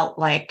 it felt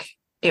like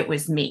it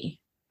was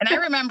me. And I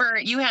remember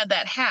you had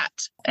that hat.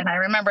 And I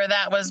remember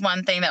that was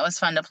one thing that was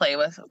fun to play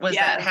with, was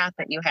that hat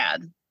that you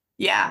had.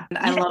 Yeah.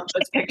 I love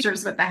those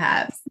pictures with the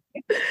hats.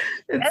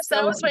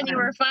 That was when you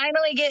were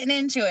finally getting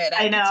into it.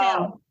 I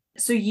know.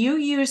 So you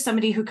use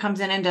somebody who comes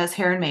in and does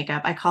hair and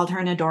makeup. I called her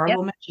an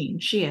adorable machine.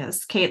 She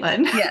is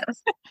Caitlin.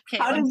 Yes.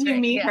 How did you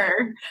meet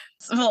her?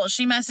 Well,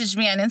 she messaged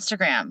me on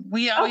Instagram.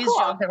 We always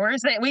joke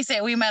that we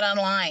say we met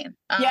online.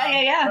 So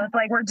it's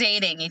like we're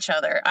dating each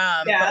other.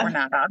 But we're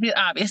not,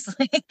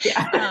 obviously. But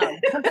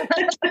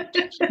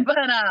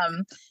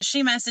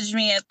she messaged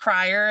me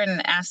prior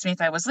and asked me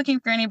if I was looking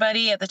for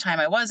anybody. At the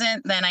time I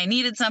wasn't. Then I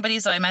needed somebody,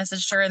 so I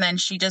messaged her, and then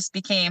she just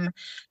became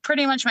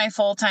pretty much my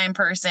full-time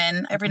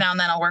person. Every now and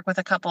then I'll work with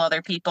a couple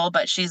other people,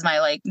 but she's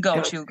my like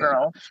go-to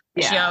girl.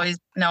 Yeah. She always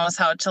knows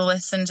how to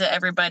listen to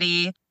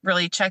everybody,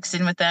 really checks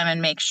in with them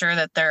and make sure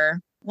that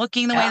they're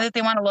looking the way that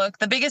they want to look.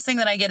 The biggest thing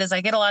that I get is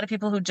I get a lot of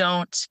people who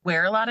don't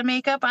wear a lot of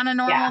makeup on a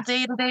normal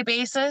day-to-day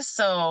basis.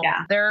 So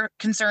their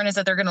concern is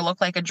that they're going to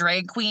look like a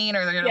drag queen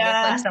or they're going to look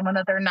like someone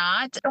that they're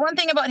not. The one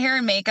thing about hair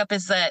and makeup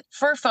is that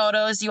for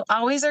photos, you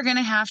always are going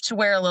to have to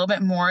wear a little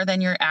bit more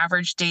than your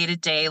average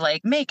day-to-day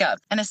like makeup.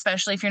 And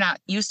especially if you're not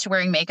used to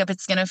wearing makeup,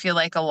 it's going to feel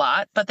like a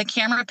lot. But the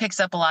camera picks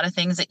up a lot of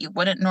things that you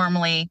wouldn't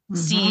normally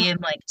see.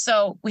 And like,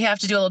 so we have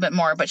to do a little bit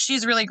more. But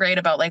she's really great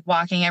about like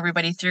walking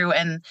everybody through.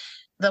 And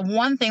the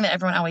one thing that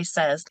everyone always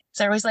says is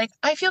they're always like,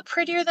 I feel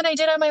prettier than I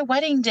did on my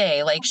wedding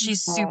day. Like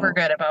she's super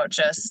good about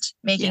just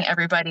making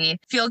everybody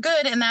feel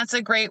good. And that's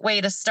a great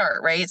way to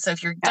start, right? So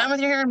if you're done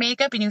with your hair and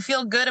makeup and you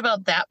feel good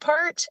about that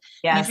part,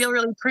 and you feel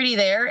really pretty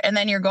there, and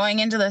then you're going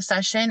into the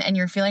session and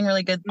you're feeling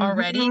really good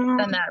already,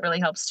 then that really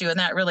helps too. And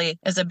that really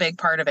is a big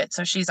part of it.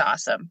 So she's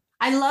awesome.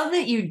 I love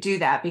that you do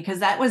that because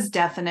that was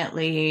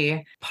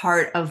definitely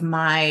part of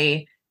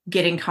my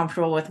getting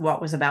comfortable with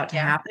what was about to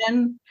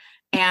happen.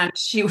 And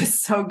she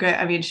was so good.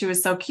 I mean, she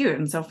was so cute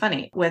and so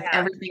funny with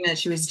everything that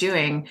she was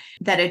doing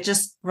that it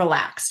just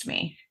relaxed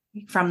me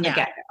from the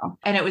get-go.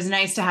 And it was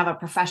nice to have a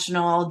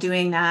professional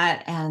doing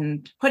that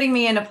and putting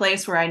me in a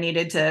place where I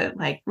needed to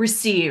like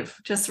receive,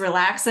 just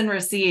relax and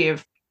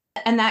receive.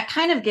 And that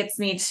kind of gets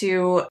me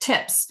to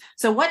tips.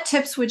 So what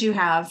tips would you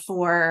have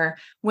for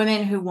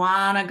women who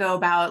want to go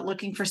about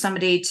looking for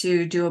somebody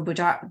to do a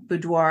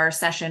boudoir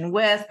session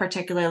with,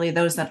 particularly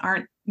those that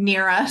aren't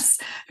near us,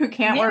 who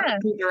can't work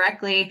with you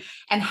directly,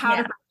 and how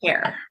to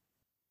prepare?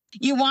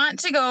 You want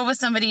to go with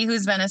somebody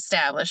who's been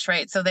established,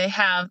 right? So they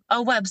have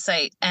a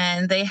website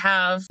and they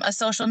have a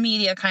social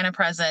media kind of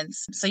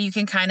presence so you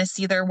can kind of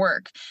see their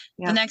work.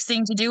 Yep. The next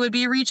thing to do would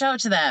be reach out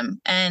to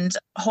them, and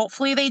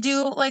hopefully they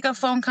do like a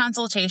phone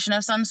consultation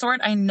of some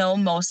sort. I know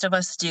most of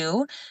us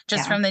do,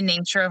 just from the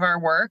nature of our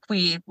work.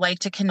 We like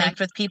to connect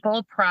with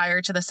people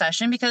prior to the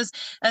session, because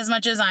as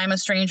much as I'm a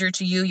stranger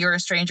to you, you're a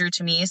stranger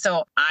to me.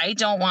 So I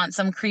don't want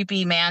some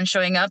creepy man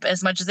showing up,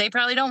 as much as they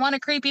probably don't want a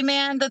creepy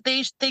man that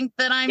they think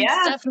that I'm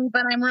Stephanie,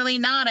 but I'm really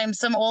not. I'm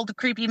some old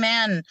creepy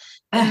man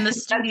in the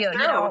studio, you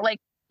know, like,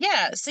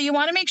 yeah. So you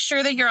want to make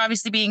sure that you're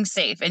obviously being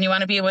safe, and you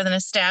want to be with an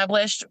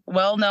established,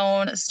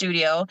 well-known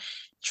studio.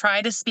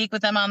 Try to speak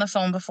with them on the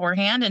phone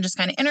beforehand and just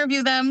kind of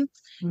interview them,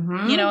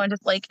 you know, and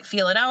just like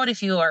feel it out.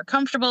 If you are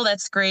comfortable,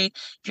 that's great.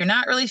 If you're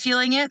not really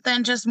feeling it,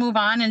 then just move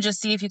on and just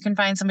see if you can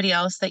find somebody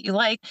else that you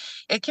like.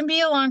 It can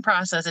be a long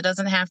process. It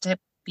doesn't have to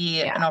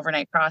be an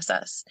overnight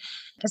process.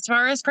 As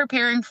far as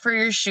preparing for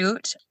your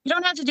shoot, you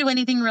don't have to do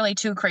anything really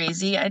too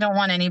crazy. I don't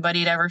want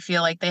anybody to ever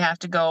feel like they have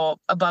to go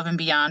above and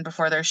beyond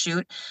before their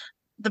shoot.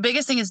 The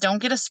biggest thing is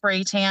don't get a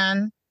spray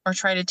tan or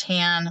try to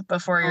tan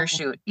before your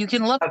shoot. You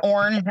can look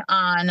orange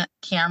on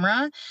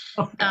camera,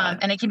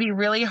 and it can be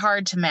really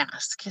hard to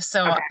mask.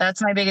 So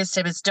that's my biggest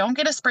tip, is don't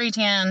get a spray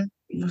tan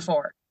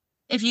before.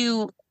 If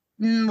you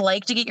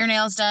like to get your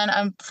nails done,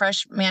 a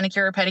fresh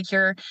manicure or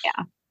pedicure,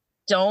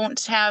 don't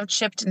have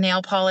chipped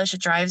nail polish.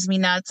 It drives me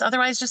nuts.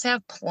 Otherwise, just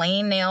have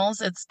plain nails.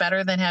 It's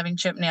better than having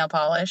chipped nail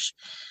polish.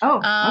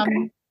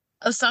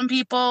 Some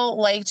people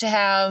like to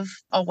have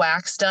a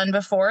wax done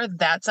before.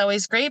 That's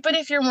always great. But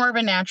if you're more of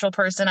a natural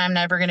person, I'm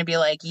never going to be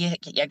like, you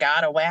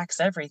gotta wax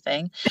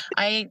everything.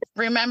 I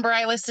remember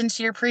I listened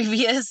to your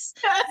previous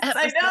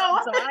episode,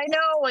 so I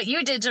know what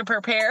you did to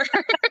prepare.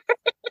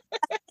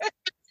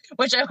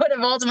 Which I would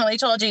have ultimately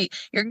told you,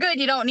 you're good,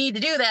 you don't need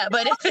to do that,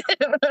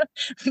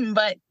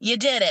 but you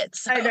did it.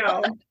 So. I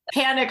know.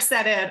 Panic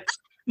set in.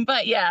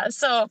 But yeah,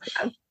 so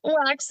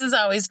wax is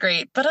always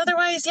great. But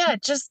otherwise,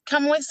 just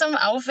come with some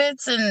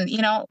outfits, and,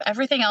 you know,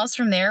 everything else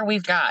from there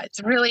we've got.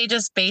 It's really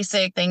just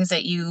basic things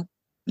that you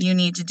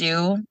need to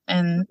do.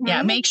 And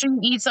make sure you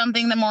eat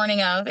something the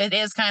morning of. It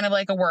is kind of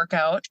like a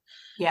workout.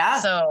 Yeah.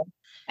 So,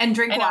 and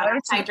drink water,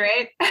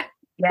 hydrate.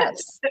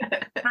 Yes.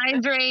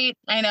 Hydrate.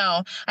 I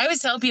know. I always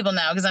tell people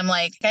now, because I'm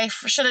like, I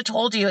should have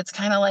told you it's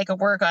kind of like a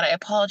workout. I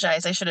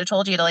apologize. I should have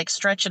told you to like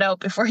stretch it out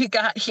before you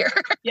got here.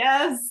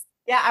 Yes.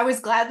 Yeah. I was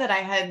glad that I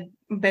had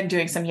been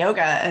doing some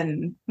yoga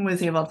and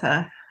was able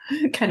to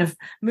kind of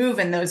move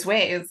in those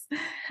ways.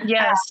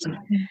 Yes.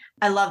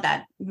 I love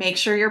that. Make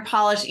sure you're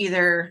polished,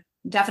 either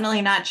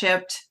definitely not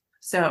chipped.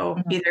 So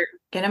either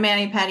get a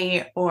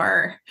mani-pedi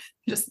or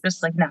just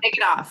like take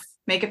it off,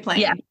 make it plain.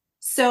 Yeah.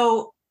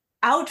 So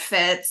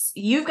outfits,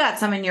 you've got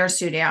some in your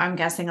studio. I'm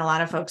guessing a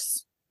lot of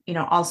folks, you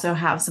know, also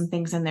have some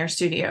things in their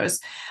studios.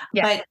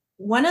 Yeah. But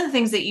one of the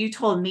things that you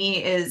told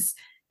me is,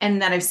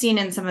 and that I've seen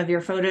in some of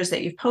your photos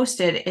that you've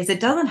posted, is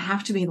it doesn't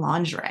have to be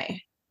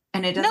lingerie.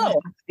 And it doesn't have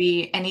to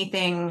be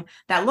anything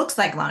that looks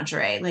like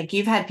lingerie. Like,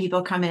 you've had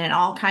people come in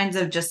all kinds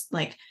of just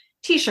like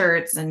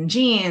t-shirts and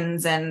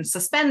jeans and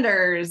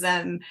suspenders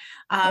and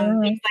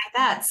things like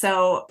that.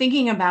 So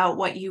thinking about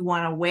what you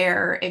want to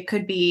wear, it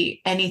could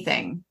be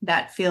anything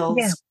that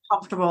feels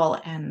comfortable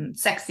and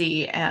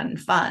sexy and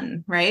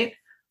fun, right?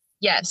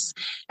 Yes,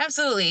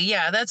 absolutely.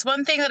 Yeah, that's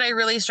one thing that I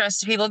really stress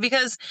to people,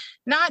 because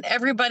not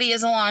everybody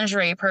is a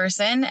lingerie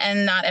person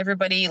and not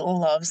everybody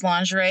loves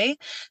lingerie.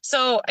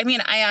 So, I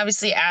mean, I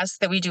obviously ask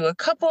that we do a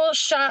couple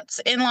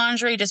shots in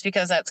lingerie just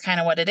because that's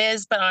kind of what it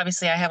is. But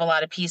obviously I have a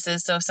lot of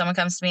pieces. So if someone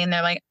comes to me and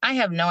they're like, I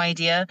have no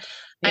idea,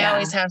 I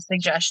always have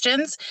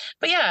suggestions.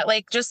 But yeah,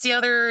 like just the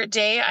other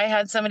day, I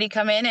had somebody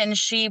come in and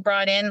she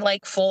brought in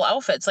like full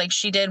outfits. Like,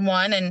 she did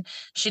one, and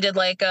she did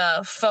like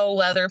a faux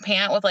leather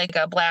pant with like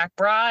a black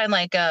bra and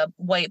like a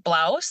white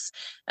blouse.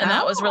 And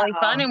that was really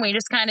fun. And we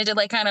just kind of did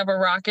like kind of a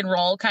rock and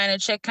roll kind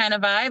of chick kind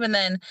of vibe. And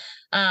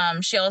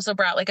then she also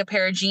brought like a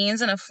pair of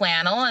jeans and a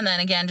flannel. And then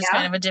again, just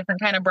kind of a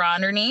different kind of bra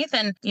underneath,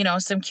 and, you know,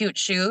 some cute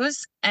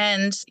shoes.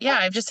 And yeah,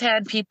 I've just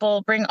had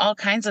people bring all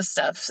kinds of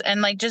stuff,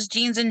 and like just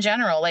jeans in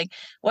general. Like,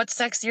 what's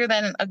sexier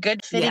than a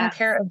good fitting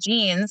pair of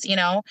jeans, you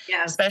know,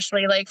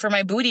 especially like for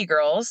my booty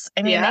girls.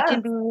 I mean, they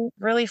can be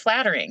really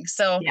flattering.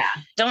 So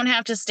don't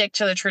have to stick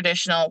to the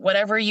traditional.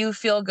 Whatever you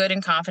feel good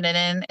and confident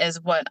in is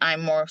what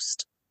I'm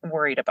most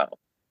worried about.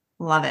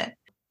 Love it.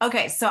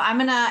 Okay, so I'm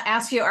going to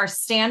ask you our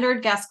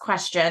standard guest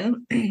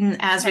question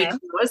as we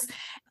close.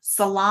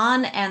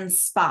 Salon and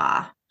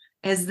spa.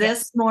 Is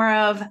this more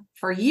of,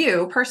 for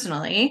you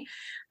personally,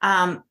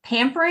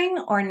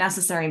 pampering or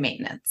necessary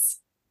maintenance?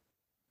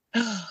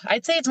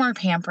 I'd say it's more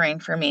pampering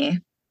for me.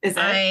 Is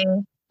it?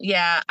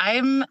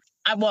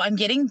 I'm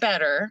getting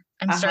better.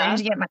 I'm starting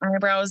to get my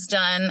eyebrows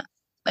done.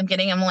 I'm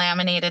getting them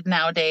laminated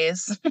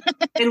nowadays.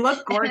 They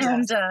look gorgeous.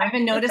 And, I've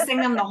been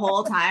noticing them the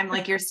whole time.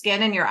 Like, your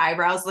skin and your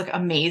eyebrows look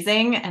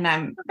amazing. And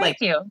I'm a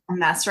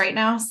mess right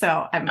now.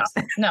 So I'm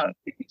no.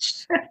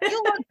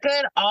 You look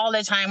good all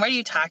the time. What are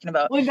you talking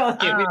about? We both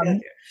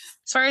do.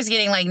 as far as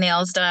getting like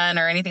nails done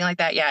or anything like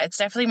that, yeah, it's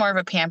definitely more of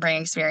a pampering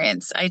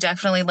experience. I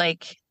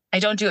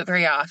don't do it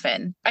very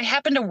often. I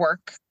happen to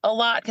work a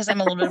lot because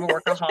I'm a little bit of a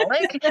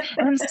workaholic.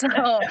 And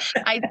so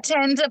I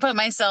tend to put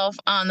myself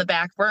on the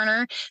back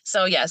burner.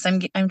 So yes,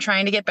 I'm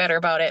trying to get better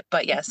about it.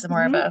 But yes,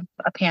 more of a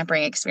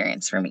pampering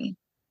experience for me.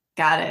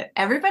 Got it.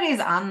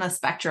 Everybody's on the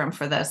spectrum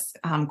for this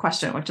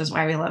question, which is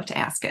why we love to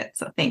ask it.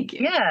 So thank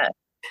you. Yeah.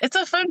 It's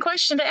a fun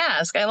question to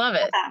ask. I love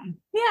it.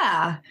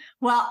 Yeah.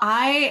 Well,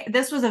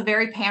 this was a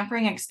very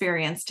pampering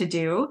experience to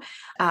do.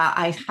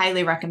 I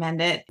highly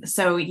recommend it.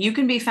 So you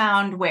can be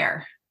found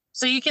where?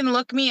 So you can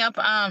look me up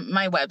on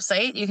my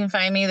website. You can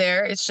find me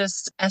there. It's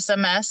just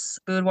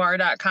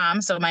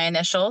smsboudoir.com. So my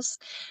initials.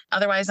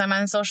 Otherwise, I'm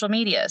on social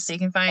media. So you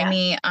can find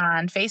me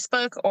on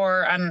Facebook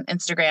or on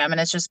Instagram.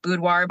 And it's just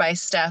Boudoir by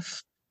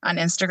Steph on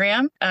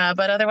Instagram.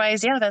 But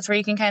otherwise, yeah, that's where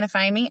you can kind of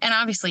find me. And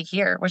obviously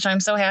here, which I'm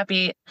so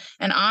happy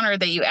and honored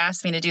that you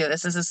asked me to do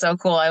this. This is so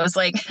cool. I was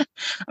like,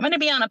 I'm going to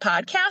be on a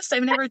podcast.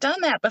 I've never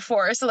done that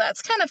before. So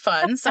that's kind of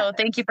fun. So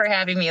thank you for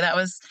having me. That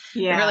was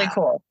really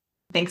cool.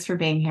 Thanks for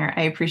being here.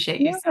 I appreciate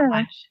you so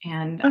much.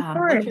 And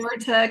look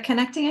forward to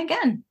connecting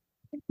again.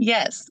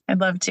 Yes,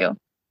 I'd love to.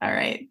 All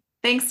right.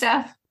 Thanks,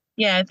 Steph.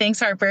 Yeah, thanks,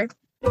 Harper.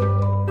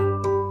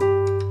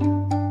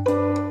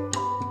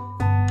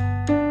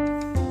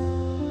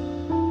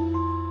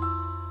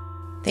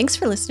 Thanks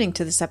for listening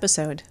to this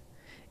episode.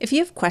 If you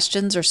have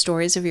questions or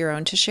stories of your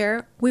own to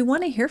share, we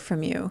want to hear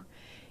from you.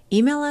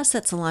 Email us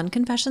at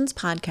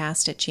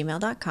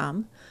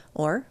salonconfessionspodcast@gmail.com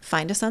or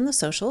find us on the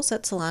socials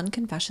at Salon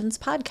Confessions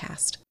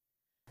Podcast.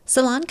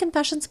 Salon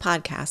Confessions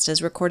Podcast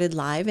is recorded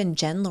live in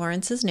Jen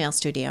Lawrence's nail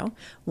studio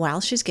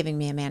while she's giving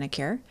me a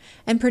manicure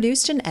and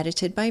produced and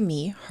edited by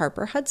me,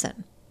 Harper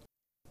Hudson.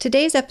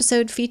 Today's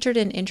episode featured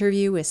an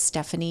interview with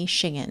Stephanie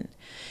Shingen.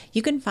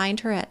 You can find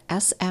her at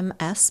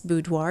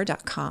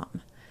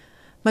smsboudoir.com.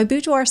 My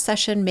boudoir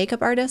session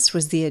makeup artist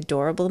was the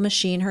adorable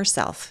machine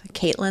herself,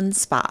 Caitlin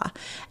Spa,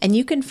 and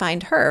you can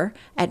find her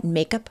at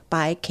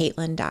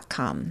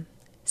makeupbycaitlin.com.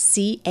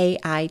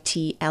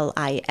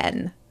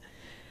 CAITLIN.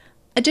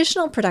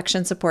 Additional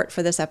production support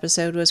for this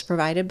episode was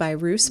provided by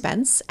Rue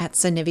Spence at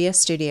Sanivia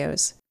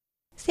Studios.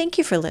 Thank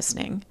you for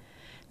listening.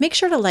 Make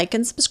sure to like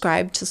and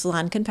subscribe to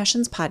Salon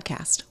Confessions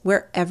Podcast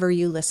wherever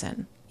you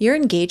listen. Your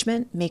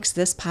engagement makes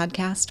this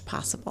podcast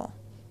possible.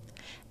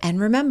 And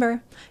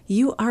remember,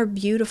 you are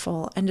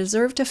beautiful and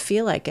deserve to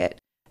feel like it,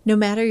 no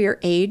matter your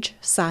age,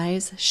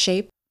 size,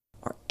 shape,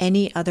 or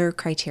any other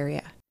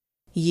criteria.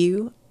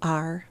 You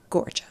are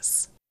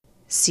gorgeous.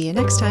 See you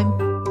next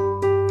time.